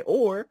either that,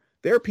 or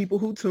there are people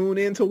who tune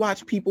in to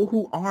watch people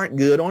who aren't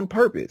good on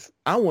purpose.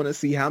 I want to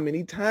see how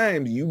many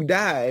times you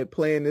died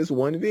playing this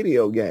one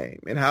video game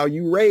and how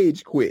you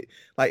rage quit.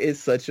 Like,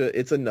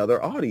 it's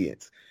another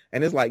audience.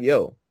 And it's like,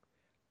 yo,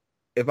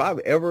 if I've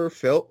ever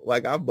felt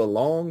like I've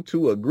belonged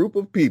to a group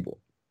of people,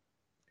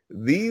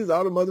 these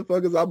are the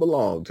motherfuckers I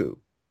belong to.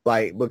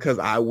 Like, because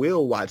I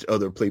will watch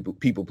other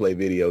people play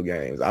video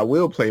games. I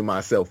will play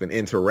myself and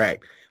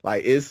interact.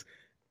 Like, it's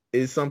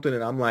something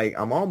that I'm like,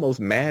 I'm almost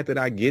mad that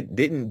I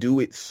didn't do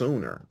it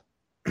sooner.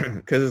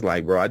 Because it's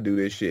like, bro, I do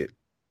this shit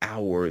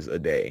hours a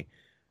day.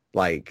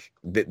 Like,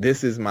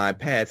 this is my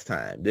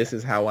pastime. This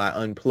is how I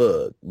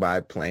unplug,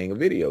 by playing a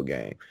video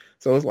game.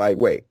 So it's like,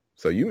 wait,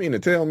 so you mean to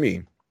tell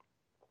me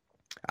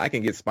I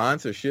can get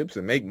sponsorships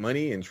and make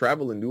money and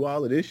travel and do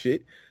all of this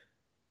shit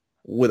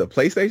with a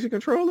PlayStation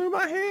controller in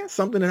my hand?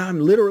 Something that I'm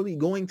literally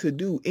going to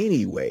do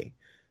anyway.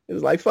 It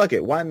was like, fuck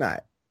it, why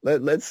not?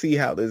 Let's see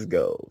how this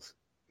goes.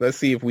 Let's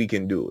see if we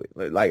can do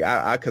it. Like,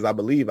 because I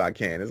believe I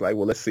can. It's like,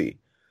 well, let's see.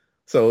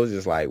 So it's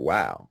just like,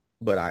 wow.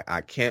 But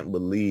I can't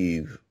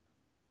believe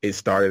it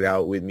started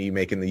out with me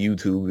making the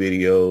YouTube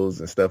videos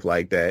and stuff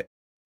like that.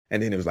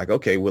 And then it was like,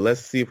 okay, well,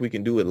 let's see if we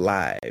can do it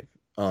live.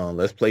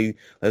 Let's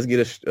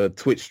get a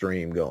Twitch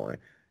stream going.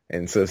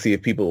 And so see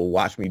if people will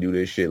watch me do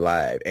this shit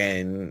live.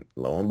 And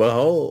lo and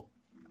behold,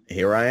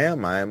 here I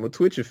am. I am a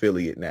Twitch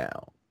affiliate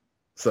now.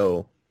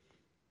 So,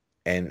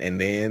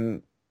 and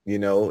then, you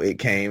know, it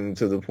came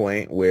to the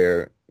point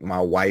where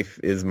my wife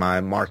is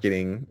my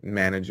marketing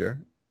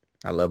manager.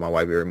 I love my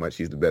wife very much.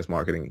 She's the best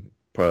marketer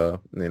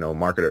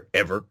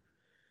ever.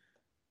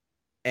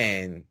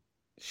 And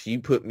she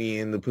put me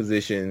in the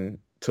position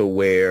to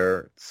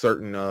where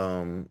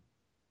certain,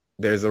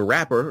 there's a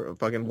rapper,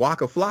 fucking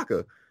Waka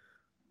Flocka,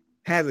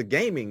 has a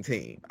gaming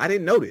team. I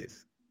didn't know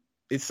this.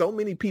 It's so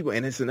many people.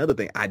 And it's another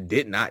thing. I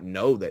did not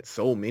know that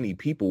so many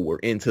people were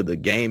into the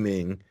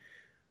gaming,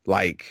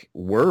 like,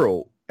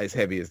 world as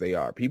heavy as they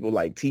are. People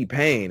like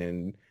T-Pain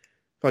and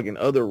fucking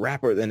other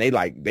rappers, and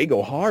they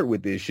go hard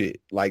with this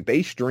shit. Like,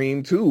 they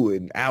stream too,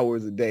 and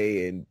hours a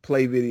day, and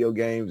play video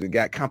games, and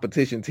got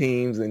competition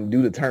teams, and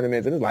do the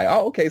tournaments. And it's like,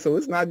 oh, okay, so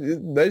it's not,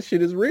 that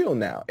shit is real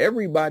now.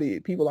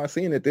 People are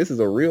seeing that this is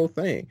a real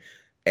thing.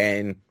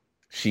 And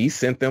she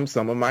sent them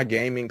some of my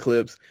gaming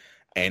clips,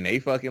 and they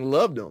fucking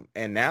loved them.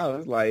 And now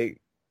it's like,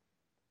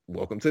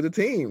 welcome to the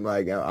team.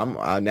 Like, I'm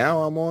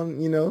on,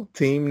 you know,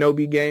 Team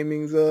Nobi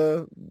Gaming's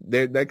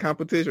that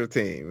competition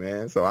team,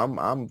 man. So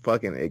I'm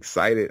fucking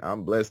excited.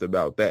 I'm blessed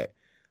about that.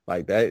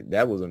 Like,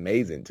 that was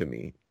amazing to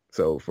me.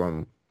 So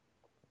from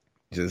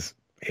just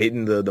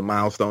hitting the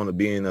milestone of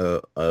being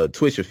a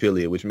Twitch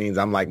affiliate, which means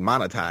I'm like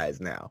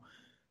monetized now.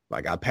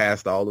 Like, I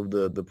passed all of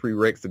the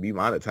prereqs to be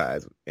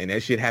monetized, and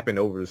that shit happened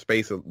over the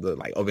space of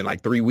in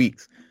 3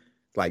 weeks.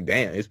 It's like,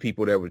 damn, it's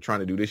people that were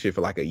trying to do this shit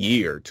for like a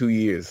year, 2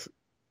 years.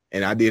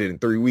 And I did it in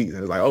 3 weeks.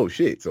 And it's like, oh,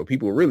 shit. So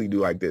people really do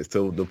like this.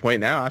 To the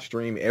point now I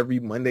stream every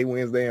Monday,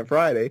 Wednesday, and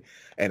Friday.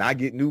 And I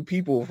get new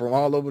people from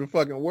all over the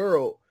fucking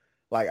world.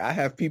 Like, I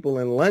have people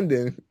in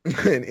London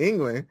and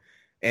England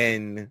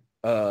and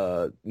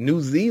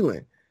New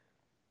Zealand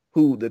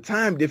who the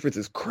time difference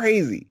is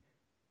crazy.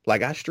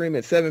 Like, I stream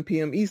at 7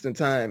 p.m. Eastern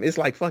time. It's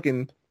like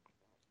fucking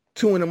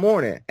 2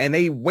 a.m. And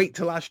they wait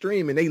till I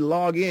stream and they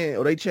log in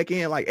or they check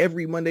in like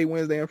every Monday,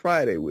 Wednesday, and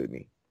Friday with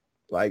me.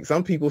 Like,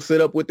 some people sit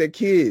up with their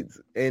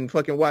kids and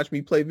fucking watch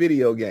me play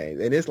video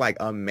games. And it's like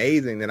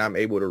amazing that I'm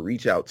able to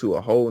reach out to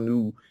a whole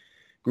new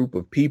group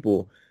of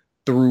people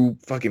through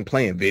fucking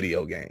playing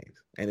video games.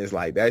 And it's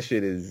like, that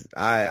shit is,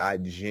 I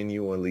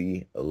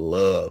genuinely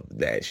love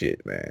that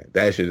shit, man.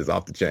 That shit is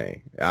off the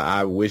chain.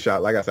 I wish I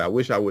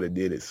would have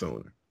did it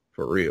sooner,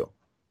 for real.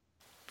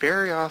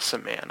 Very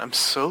awesome, man. I'm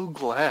so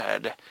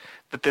glad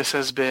that this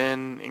has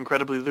been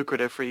incredibly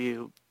lucrative for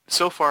you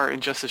so far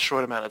in just a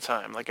short amount of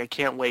time. Like, I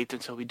can't wait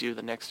until we do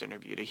the next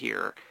interview to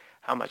hear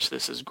how much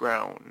this has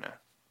grown.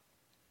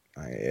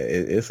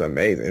 It's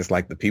amazing. It's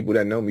like the people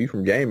that know me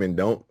from gaming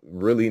don't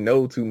really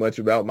know too much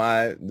about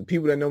the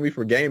people that know me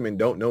for gaming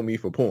don't know me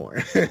for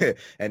porn.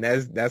 And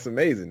that's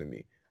amazing to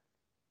me.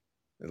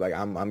 It's like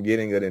I'm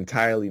getting an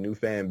entirely new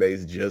fan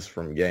base just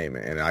from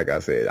gaming. And like I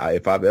said,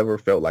 if I've ever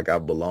felt like I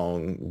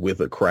belong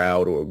with a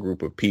crowd or a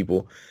group of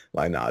people,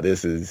 like, nah,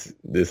 this is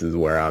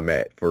where I'm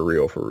at, for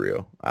real, for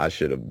real. I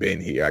should have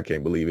been here. I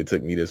can't believe it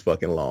took me this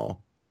fucking long.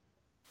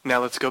 Now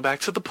let's go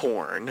back to the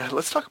porn.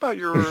 Let's talk about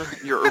your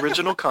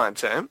original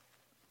content.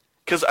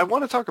 because I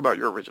want to talk about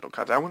your original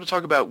content. I want to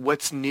talk about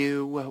what's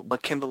new,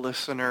 what can the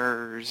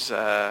listeners,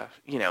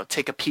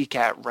 take a peek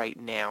at right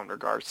now in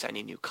regards to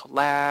any new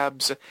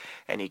collabs,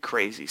 any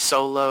crazy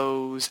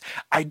solos.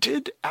 I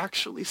did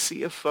actually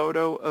see a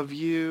photo of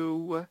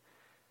you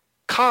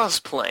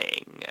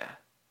cosplaying.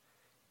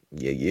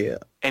 Yeah.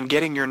 And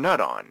getting your nut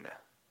on.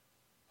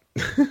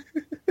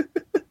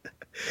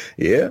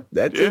 Yeah,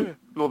 that too. Yeah,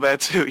 well, that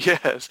too,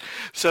 yes.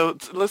 So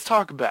let's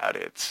talk about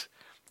it.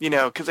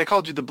 Because I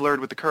called you the blurred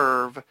with the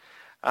curve.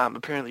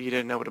 Apparently you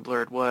didn't know what a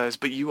blurred was,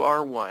 but you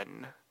are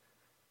one.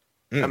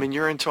 I mean,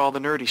 you're into all the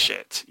nerdy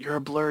shit. You're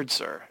a blurred,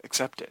 sir.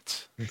 Accept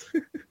it.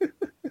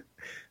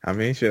 I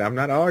mean, shit, I'm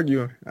not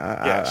arguing.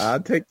 Yes. I'll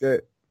take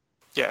that.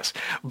 Yes,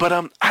 but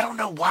I don't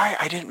know why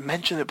I didn't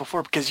mention it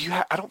before, because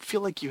I don't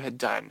feel like you had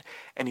done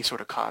any sort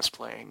of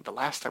cosplaying the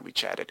last time we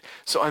chatted.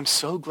 So I'm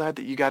so glad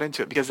that you got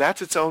into it, because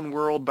that's its own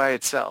world by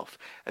itself,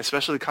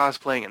 especially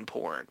cosplaying in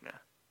porn.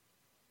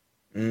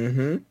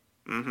 So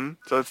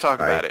let's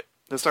talk about it.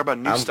 Let's talk about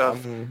new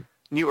stuff,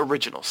 new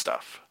original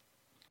stuff.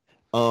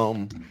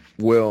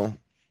 Well,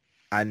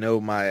 I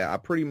know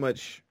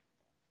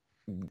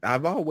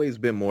I've always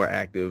been more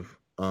active,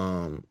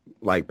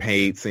 like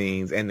paid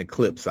scenes and the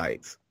clip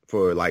sites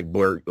for like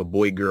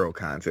boy-girl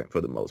content for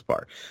the most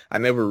part. I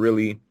never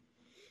really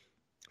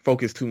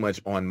focused too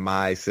much on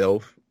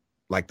myself,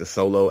 like the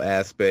solo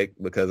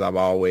aspect, because I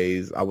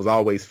was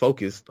always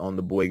focused on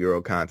the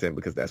boy-girl content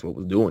because that's what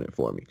was doing it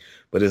for me.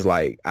 But it's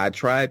like I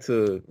tried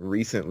to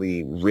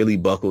recently really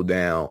buckle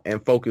down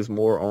and focus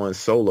more on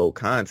solo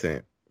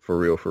content for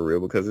real,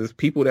 because there's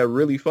people that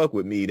really fuck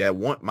with me that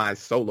want my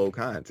solo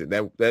content,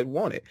 that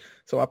want it.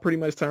 So I pretty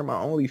much turned my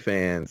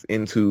OnlyFans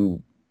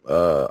into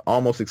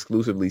almost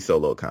exclusively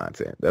solo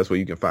content. That's where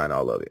you can find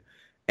all of it.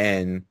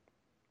 And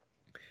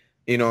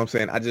you know what I'm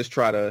saying?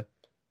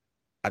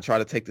 I try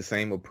to take the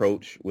same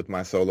approach with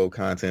my solo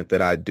content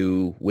that I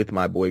do with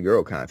my boy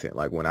girl content.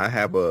 Like when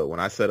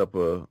I set up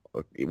a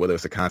whether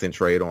it's a content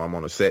trade or I'm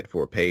on a set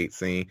for a paid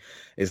scene,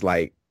 it's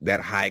like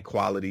that high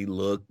quality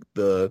look,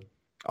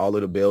 all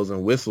of the bells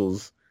and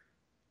whistles.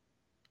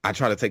 I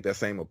try to take that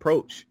same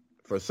approach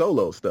for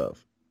solo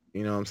stuff.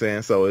 You know what I'm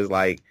saying? So it's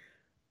like,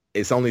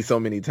 it's only so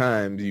many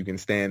times you can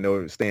sit in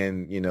a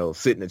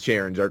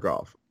chair and jerk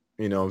off.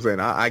 You know what I'm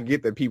saying? I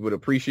get that people would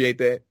appreciate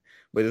that,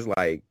 but it's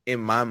like, in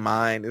my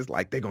mind, it's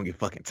like, they're going to get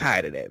fucking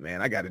tired of that, man.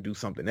 I got to do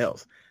something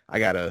else.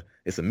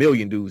 It's a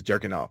million dudes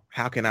jerking off.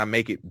 How can I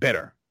make it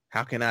better?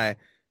 How can I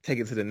take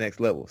it to the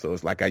next level? So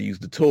it's like I use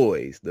the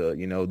toys, the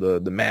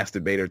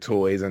masturbator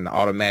toys and the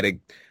automatic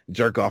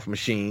jerk off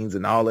machines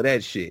and all of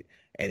that shit.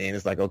 And then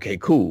it's like, okay,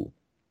 cool.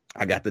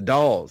 I got the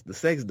dolls, the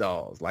sex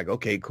dolls. Like,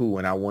 okay, cool.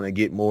 And I want to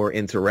get more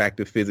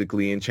interactive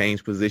physically and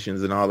change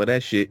positions and all of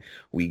that shit.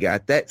 We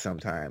got that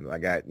sometimes. I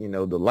got,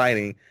 the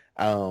lighting.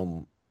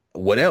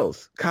 What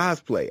else?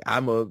 Cosplay.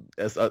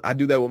 I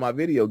do that with my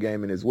video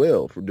gaming as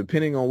well.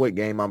 Depending on what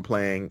game I'm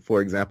playing.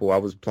 For example, I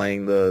was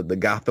playing the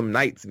Gotham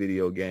Knights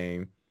video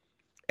game,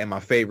 and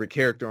my favorite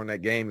character on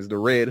that game is the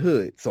Red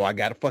Hood. So I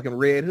got a fucking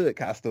Red Hood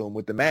costume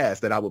with the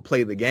mask that I would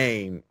play the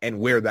game and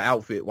wear the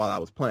outfit while I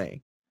was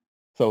playing.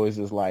 So it's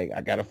just like,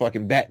 I got a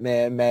fucking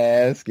Batman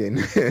mask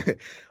and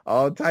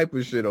all type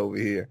of shit over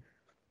here.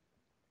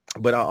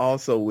 But I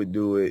also would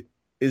do it,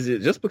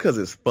 just because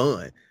it's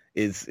fun.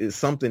 It's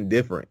something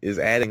different. It's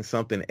adding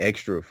something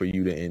extra for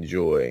you to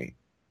enjoy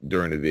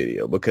during the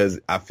video. Because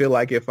I feel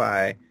like if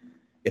I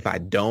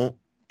don't,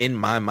 in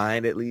my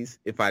mind at least,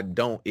 if I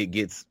don't, it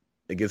gets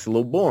a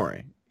little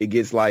boring. It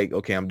gets like,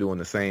 okay, I'm doing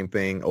the same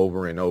thing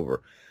over and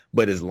over.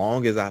 But as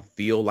long as I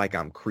feel like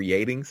I'm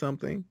creating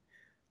something,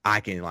 I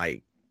can,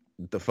 like,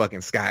 the fucking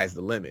sky's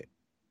the limit.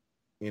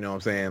 You know what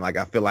I'm saying? Like,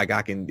 I feel like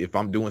I can, if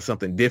I'm doing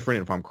something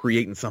different, if I'm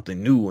creating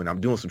something new and I'm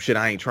doing some shit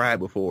I ain't tried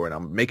before and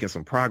I'm making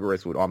some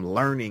progress with, or I'm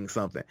learning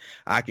something,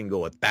 I can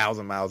go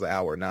 1,000 miles an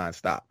hour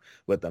nonstop.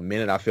 But the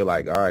minute I feel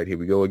like, all right, here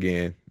we go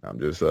again,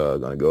 I'm just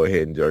going to go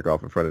ahead and jerk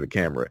off in front of the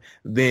camera,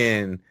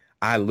 then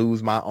I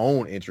lose my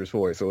own interest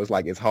for it. So it's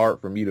like, it's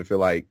hard for me to feel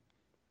like,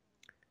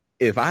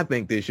 if I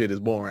think this shit is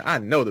boring, I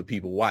know the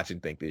people watching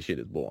think this shit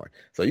is boring.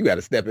 So you got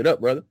to step it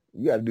up, brother.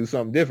 You got to do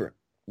something different.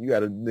 You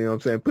got to, you know what I'm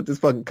saying, put this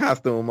fucking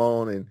costume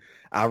on. And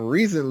I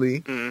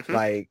recently,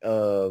 really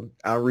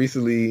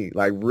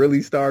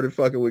started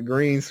fucking with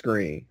green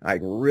screen.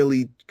 Like,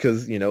 really,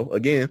 because,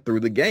 again, through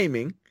the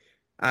gaming,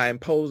 I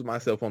impose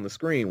myself on the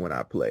screen when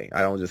I play.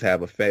 I don't just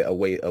have a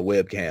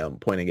webcam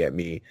pointing at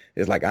me.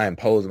 It's like I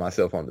impose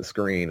myself on the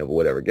screen of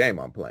whatever game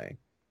I'm playing.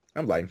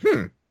 I'm like,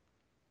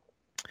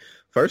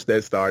 First,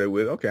 that started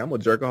with, okay, I'm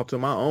going to jerk off to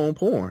my own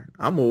porn.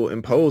 I'm going to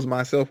impose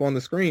myself on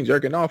the screen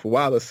jerking off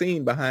while the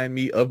scene behind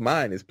me of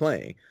mine is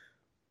playing.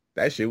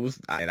 That shit was,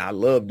 and I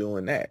love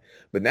doing that.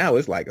 But now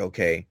it's like,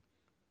 okay,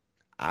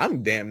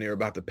 I'm damn near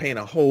about to paint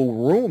a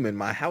whole room in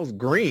my house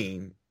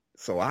green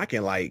so I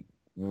can, like,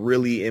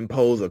 really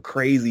impose a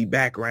crazy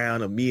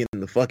background of me in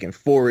the fucking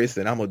forest,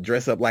 and I'm going to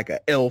dress up like an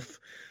elf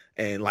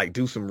and, like,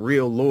 do some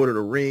real Lord of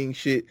the Rings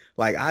shit.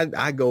 Like,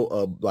 I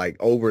go like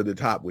over the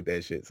top with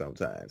that shit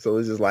sometimes. So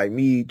it's just like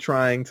me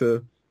trying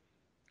to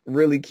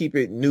really keep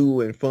it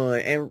new and fun,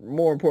 and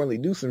more importantly,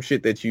 do some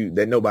shit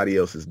that nobody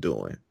else is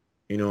doing.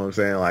 You know what I'm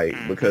saying? Like,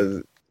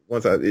 because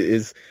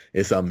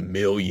it's a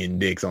million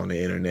dicks on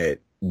the internet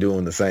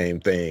doing the same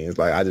thing. It's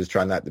like I just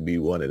try not to be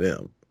one of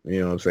them. You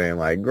know what I'm saying?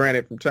 Like,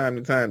 granted, from time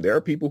to time, there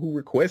are people who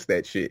request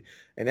that shit,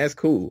 and that's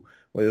cool.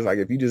 But it's like,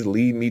 if you just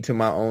leave me to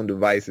my own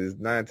devices,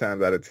 9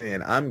 times out of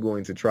 10, I'm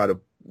going to try to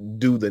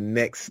do the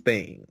next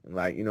thing.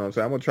 Like, you know what I'm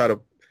saying? I'm going to try to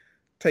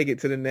take it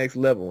to the next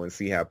level and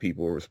see how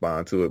people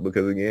respond to it.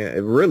 Because, again,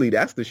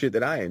 that's the shit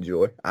that I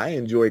enjoy. I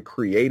enjoy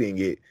creating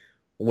it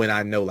when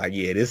I know, like,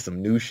 yeah, there's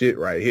some new shit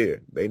right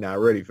here. They not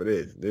ready for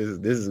this.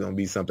 This is going to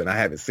be something I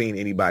haven't seen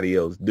anybody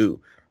else do.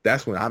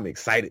 That's when I'm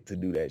excited to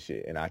do that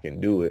shit, and I can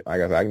do it.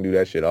 Like I said, I can do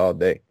that shit all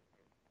day.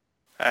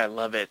 I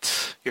love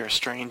it. You're a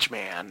strange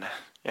man,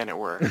 and it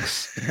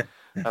works.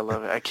 I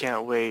love it. I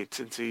can't wait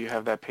until you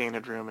have that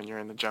painted room and you're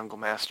in the jungle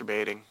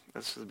masturbating.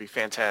 This would be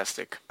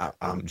fantastic.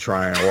 I'm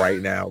trying right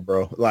now,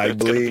 bro. Like,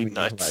 it's believe gonna be me,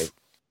 nuts.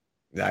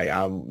 like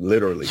I'm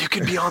literally. You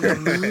could be on the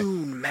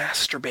moon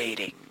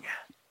masturbating.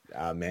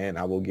 Man,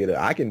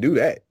 I can do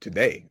that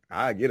today.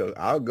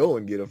 I'll go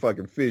and get a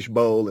fucking fish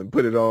bowl and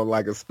put it on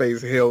like a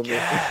space helmet.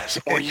 Yes,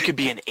 or you could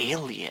be an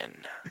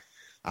alien.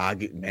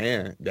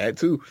 Man, that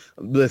too.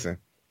 Listen,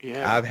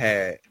 yeah, I've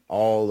had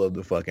all of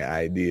the fucking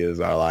ideas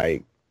are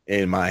like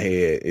in my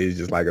head. It's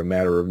just like a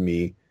matter of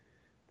me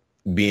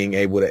being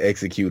able to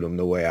execute them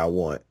the way I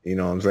want. You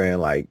know what I'm saying?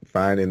 Like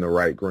finding the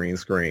right green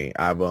screen.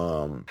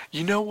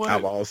 You know what?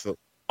 I've also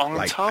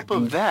on top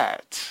of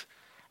that.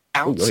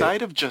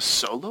 Outside of just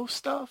solo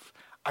stuff,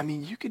 I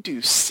mean, you could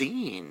do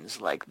scenes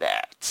like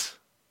that.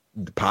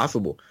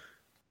 Possible.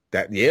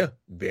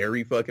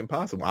 Very fucking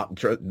possible.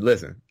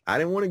 Listen, I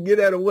didn't want to get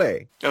that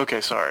away.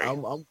 Okay, sorry. I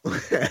didn't want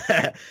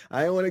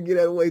to get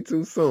that away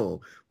too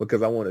soon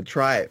because I want to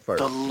try it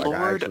first. The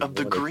Lord of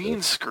the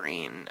green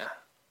screen.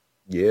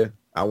 Yeah,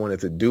 I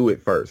wanted to do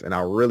it first, and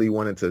I really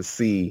wanted to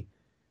see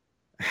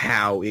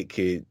how it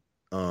could,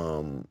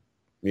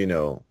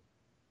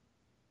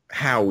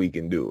 how we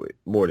can do it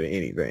more than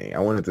anything. I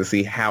wanted to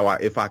see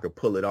if I could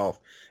pull it off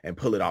and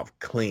pull it off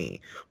clean,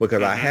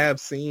 because I have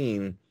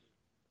seen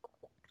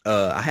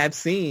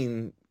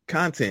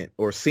content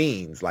or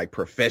scenes like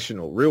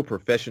real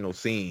professional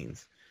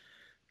scenes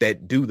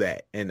that do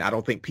that. And I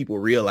don't think people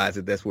realize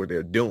that that's what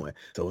they're doing.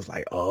 So it's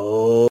like,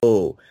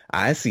 oh,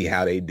 I see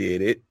how they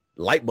did it.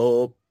 Light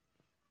bulb.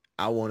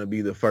 I want to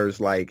be the first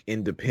like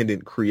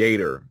independent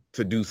creator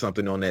to do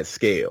something on that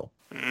scale.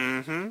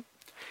 Mm-hmm.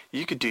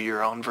 You could do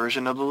your own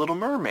version of The Little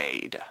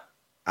Mermaid.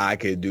 I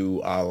could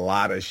do a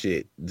lot of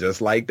shit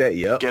just like that.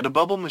 Yep. Get a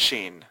bubble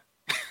machine.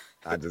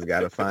 I just got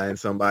to find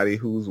somebody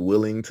who's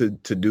willing to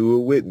do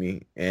it with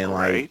me. And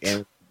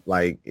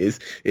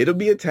it'll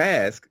be a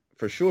task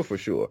for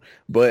sure.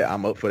 But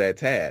I'm up for that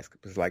task.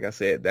 Because like I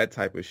said, that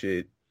type of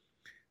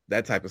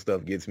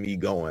stuff gets me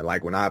going.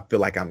 Like when I feel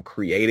like I'm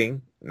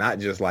creating, not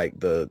just like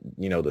the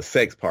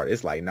sex part.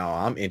 It's like, no,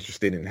 I'm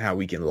interested in how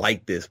we can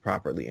light this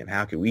properly and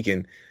how we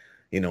can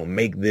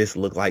make this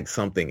look like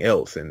something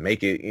else and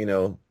make it,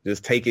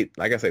 just take it,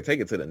 like I said, take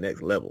it to the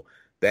next level.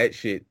 That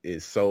shit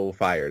is so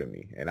fire to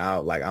me. And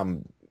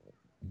I'm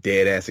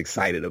dead ass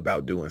excited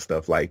about doing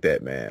stuff like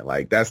that, man.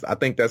 Like I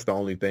think that's the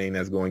only thing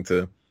that's going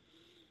to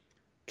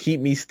keep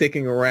me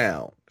sticking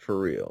around for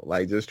real.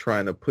 Like just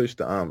trying to push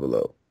the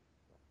envelope.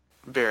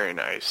 Very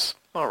nice.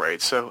 All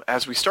right, so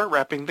as we start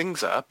wrapping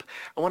things up,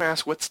 I want to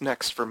ask what's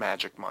next for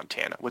Magic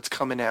Montana? What's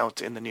coming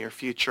out in the near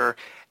future?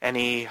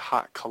 Any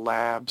hot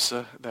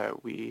collabs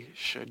that we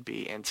should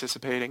be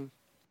anticipating?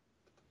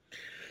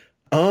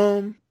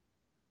 I'm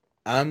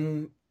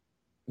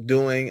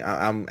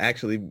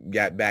actually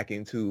got back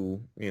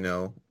into,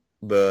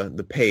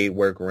 the paid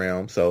work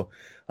realm, so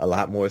a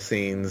lot more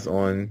scenes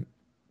on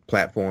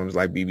platforms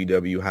like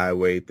BBW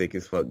Highway,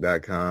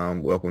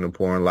 thickasfuck.com,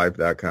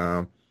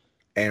 welcometopornlife.com,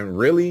 and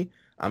really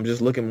I'm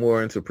just looking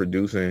more into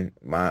producing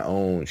my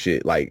own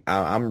shit. Like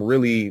I'm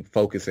really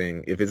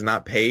focusing, if it's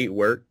not paid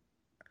work,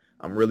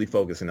 I'm really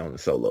focusing on the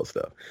solo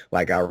stuff.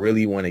 Like I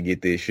really want to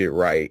get this shit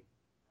right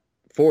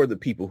for the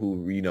people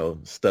who,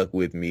 stuck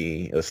with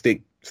me or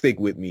stick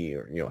with me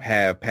or,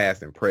 have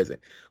past and present.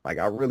 Like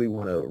I really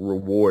want to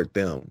reward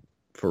them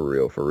for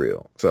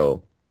real.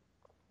 So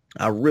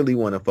I really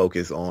want to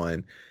focus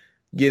on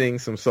getting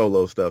some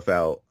solo stuff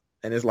out.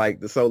 And it's like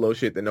the solo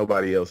shit that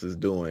nobody else is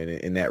doing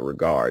in that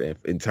regard,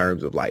 in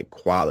terms of like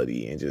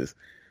quality and just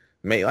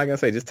like I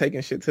say, just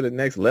taking shit to the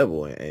next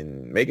level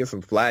and making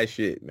some fly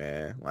shit,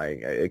 man.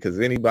 Like, because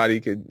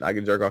I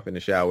could jerk off in the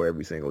shower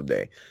every single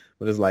day,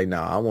 but it's like,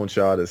 nah, I want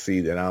y'all to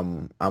see that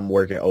I'm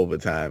working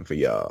overtime for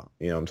y'all.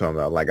 You know what I'm talking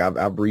about? Like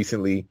I've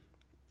recently,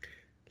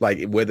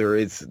 like whether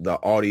it's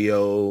the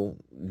audio,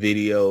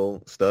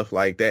 video, stuff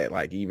like that,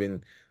 like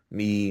even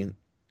me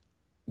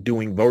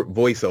doing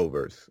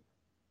voiceovers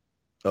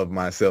of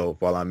myself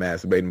while I'm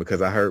masturbating, because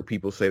I heard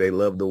people say they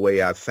love the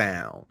way I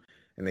sound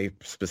and they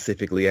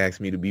specifically asked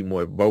me to be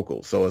more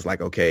vocal. So it's like,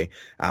 okay,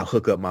 I'll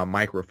hook up my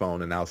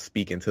microphone and I'll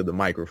speak into the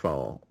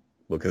microphone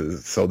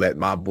because so that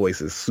my voice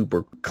is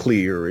super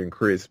clear and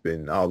crisp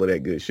and all of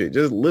that good shit.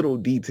 Just little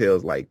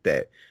details like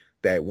that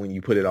when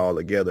you put it all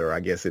together,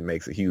 I guess it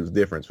makes a huge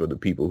difference for the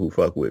people who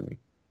fuck with me.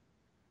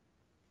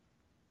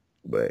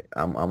 But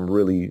I'm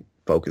really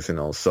focusing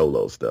on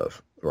solo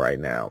stuff right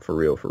now, for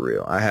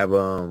real. I have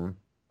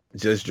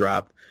just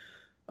dropped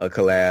a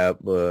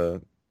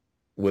collab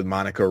with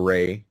Monica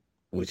Ray,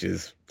 which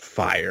is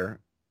fire.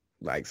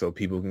 Like, so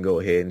people can go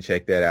ahead and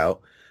check that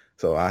out.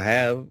 So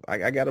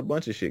I got a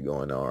bunch of shit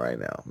going on right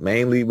now,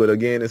 mainly. But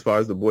again, as far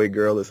as the boy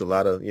girl, it's a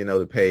lot of,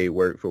 the paid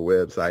work for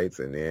websites.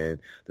 And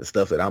then the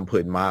stuff that I'm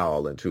putting my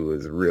all into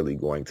is really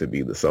going to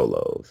be the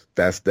solos.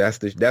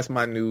 That's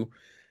my new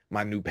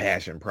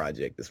passion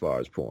project as far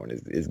as porn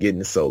is getting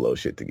the solo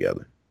shit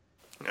together.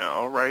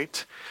 All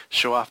right.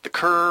 Show off the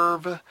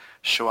curve.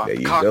 Show off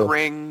the cock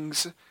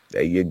rings.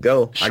 There you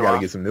go. I got to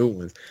get some new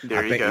ones.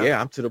 There you go. Yeah,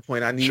 I'm to the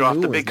point I need show new off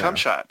the ones big now. cum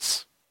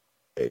shots.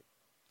 Hey.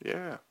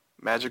 Yeah.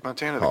 Magic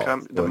Montana.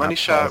 The money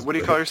shot. What do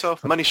you call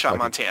yourself? Money Shot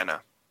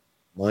Montana.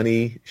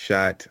 Money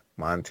Shot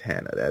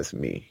Montana. That's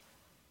me.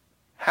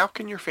 How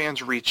can your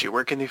fans reach you?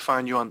 Where can they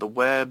find you on the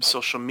web,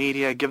 social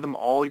media? Give them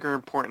all your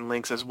important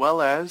links, as well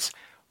as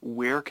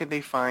where can they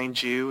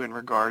find you in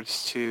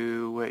regards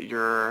to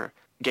your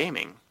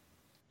gaming?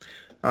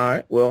 All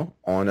right. Well,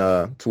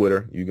 on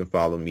Twitter, you can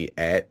follow me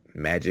at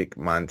MAJIIK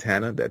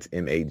Montana. That's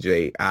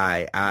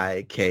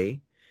MAJIIK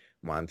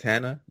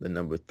Montana, the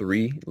number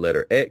 3,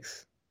 letter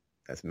X.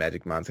 That's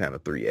MAJIIK Montana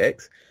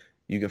 3X.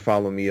 You can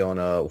follow me on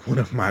one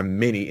of my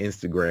many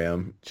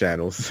Instagram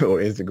channels or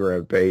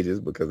Instagram pages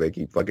because they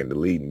keep fucking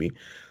deleting me.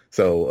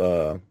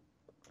 So,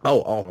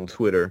 on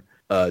Twitter,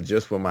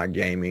 just for my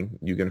gaming,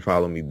 you can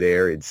follow me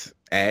there. It's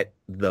at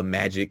the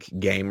MAJIIK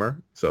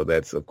Gamer. So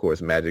that's, of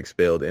course, Magic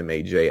spelled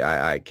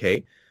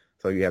MAJIIK.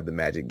 So you have the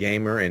MAJIIK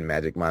Gamer and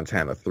MAJIIK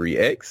Montana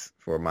 3X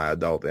for my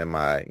adult and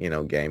my,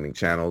 gaming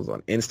channels.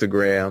 On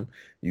Instagram,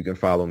 you can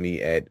follow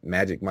me at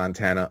MAJIIK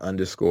Montana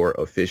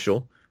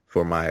 _official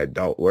for my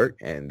adult work.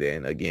 And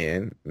then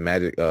again,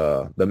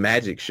 the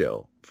MAJIIK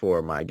Show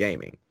for my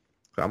gaming.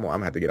 So I'm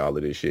gonna have to get all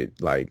of this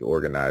shit like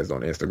organized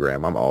on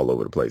Instagram. I'm all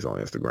over the place on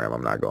Instagram.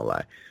 I'm not gonna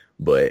lie,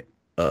 but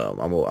I'm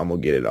gonna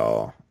get it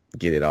all.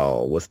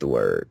 What's the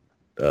word?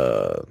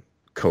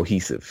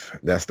 Cohesive.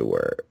 That's the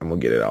word. I'm gonna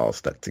get it all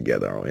stuck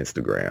together on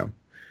Instagram.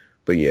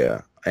 But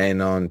yeah,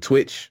 and on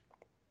Twitch,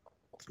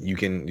 you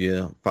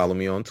can follow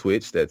me on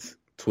Twitch. That's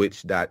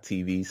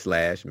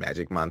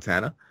twitch.tv/MAJIIK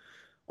Montana.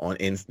 On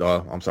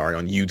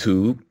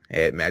YouTube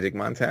at MAJIIK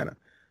Montana.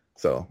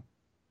 So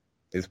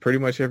it's pretty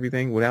much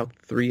everything without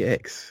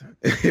 3X.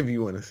 If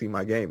you want to see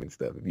my gaming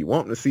stuff, if you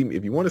want to see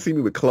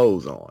me with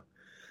clothes on,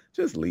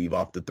 just leave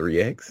off the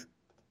 3X,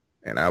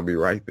 and I'll be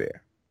right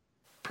there.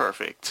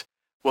 Perfect.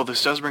 Well,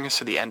 this does bring us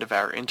to the end of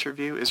our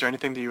interview. Is there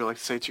anything that you would like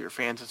to say to your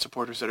fans and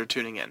supporters that are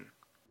tuning in?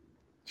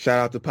 Shout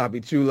out to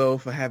Papi Chulo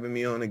for having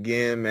me on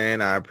again,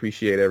 man. I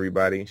appreciate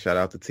everybody. Shout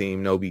out to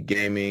Team Nobi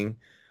Gaming.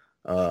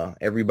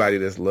 Everybody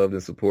that's loved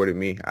and supported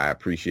me, I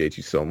appreciate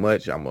you so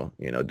much. I'm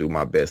gonna do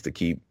my best to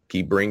keep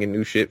bringing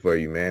new shit for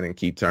you, man, and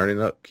keep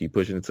turning up, keep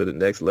pushing it to the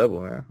next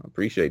level, man. I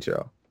appreciate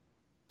y'all.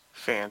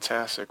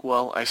 Fantastic.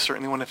 Well, I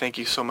certainly want to thank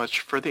you so much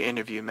for the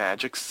interview,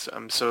 Magix.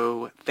 I'm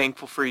so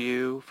thankful for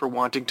you for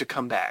wanting to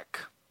come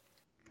back.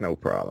 No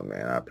problem,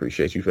 man. I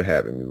appreciate you for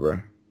having me, bro.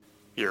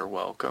 You're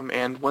welcome.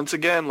 And once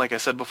again, like I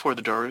said before,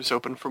 the door is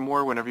open for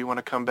more. Whenever you want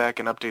to come back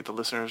and update the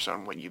listeners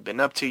on what you've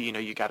been up to,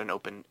 you got an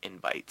open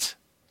invite.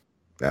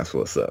 That's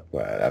what's up.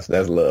 Wow, that's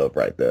love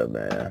right there,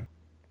 man.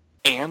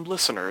 And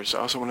listeners, I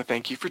also want to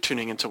thank you for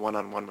tuning into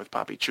One-on-One with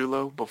Papi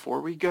Chulo.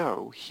 Before we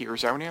go,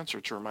 here's our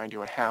answer to remind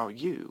you on how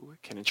you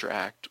can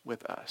interact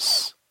with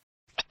us.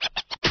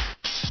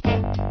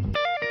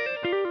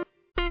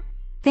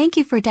 Thank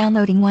you for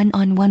downloading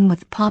One-on-One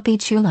with Papi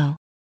Chulo.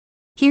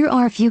 Here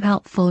are a few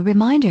helpful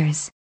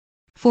reminders.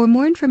 For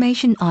more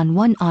information on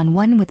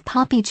One-on-One with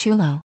Papi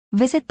Chulo,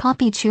 visit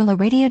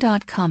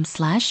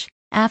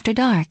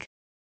papichuloradio.com/afterdark.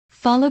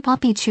 Follow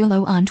Papi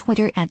Chulo on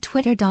Twitter at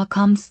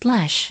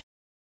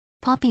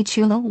twitter.com/Papi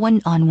Chulo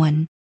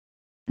One-on-One.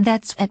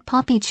 That's at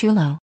Papi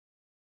Chulo.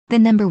 The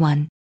number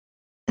 1.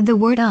 The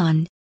word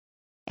on.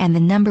 And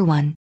the number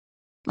 1.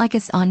 Like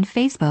us on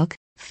Facebook,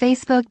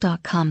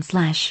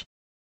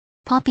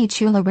 facebook.com/Papi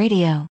Chulo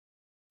Radio.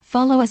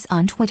 Follow us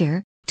on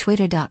Twitter,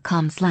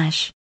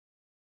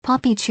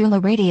 twitter.com/Papi Chulo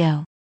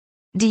Radio.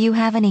 Do you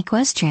have any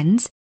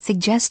questions,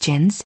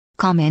 suggestions,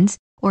 comments,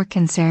 or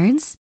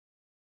concerns?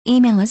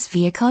 Email us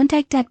via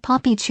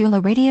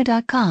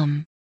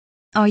contact@papichuloradio.com.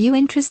 Are you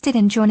interested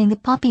in joining the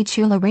Papi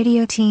Chulo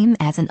Radio team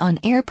as an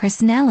on-air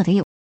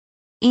personality?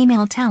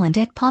 Email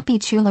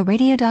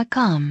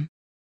talent@papichuloradio.com.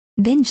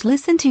 Binge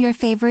listen to your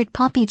favorite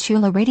Papi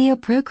Chulo Radio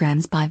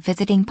programs by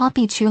visiting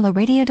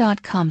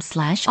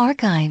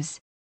papichuloradio.com/archives.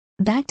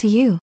 Back to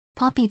you,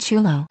 Papi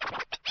Chulo.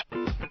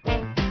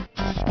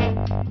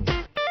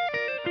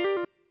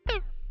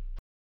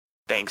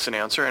 Thanks,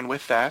 announcer. And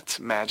with that,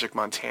 MAJIIK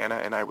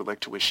Montana and I would like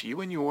to wish you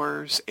and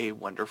yours a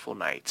wonderful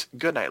night.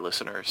 Good night,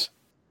 listeners.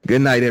 Good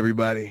night,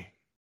 everybody.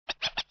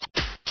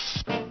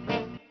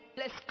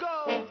 Let's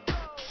go.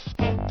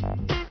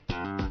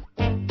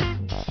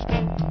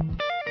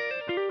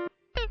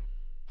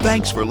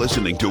 Thanks for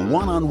listening to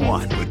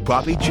One-on-One with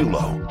Papi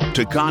Chulo.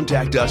 To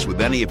contact us with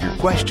any of your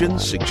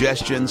questions,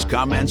 suggestions,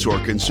 comments, or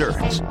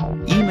concerns,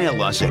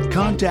 email us at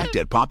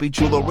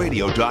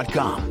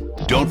contact@papichuloradio.com.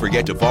 Don't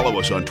forget to follow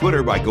us on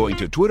Twitter by going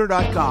to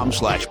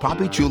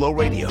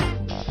twitter.com/papichuloradio.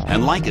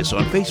 And like us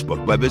on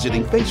Facebook by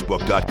visiting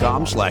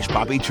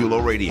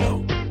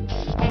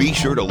facebook.com/papichuloradio. Be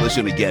sure to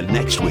listen again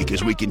next week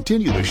as we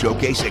continue to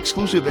showcase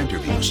exclusive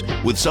interviews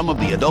with some of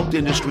the adult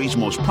industry's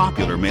most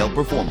popular male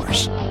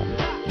performers.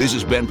 This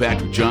is Ben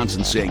Patrick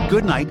Johnson saying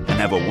good night and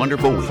have a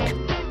wonderful week.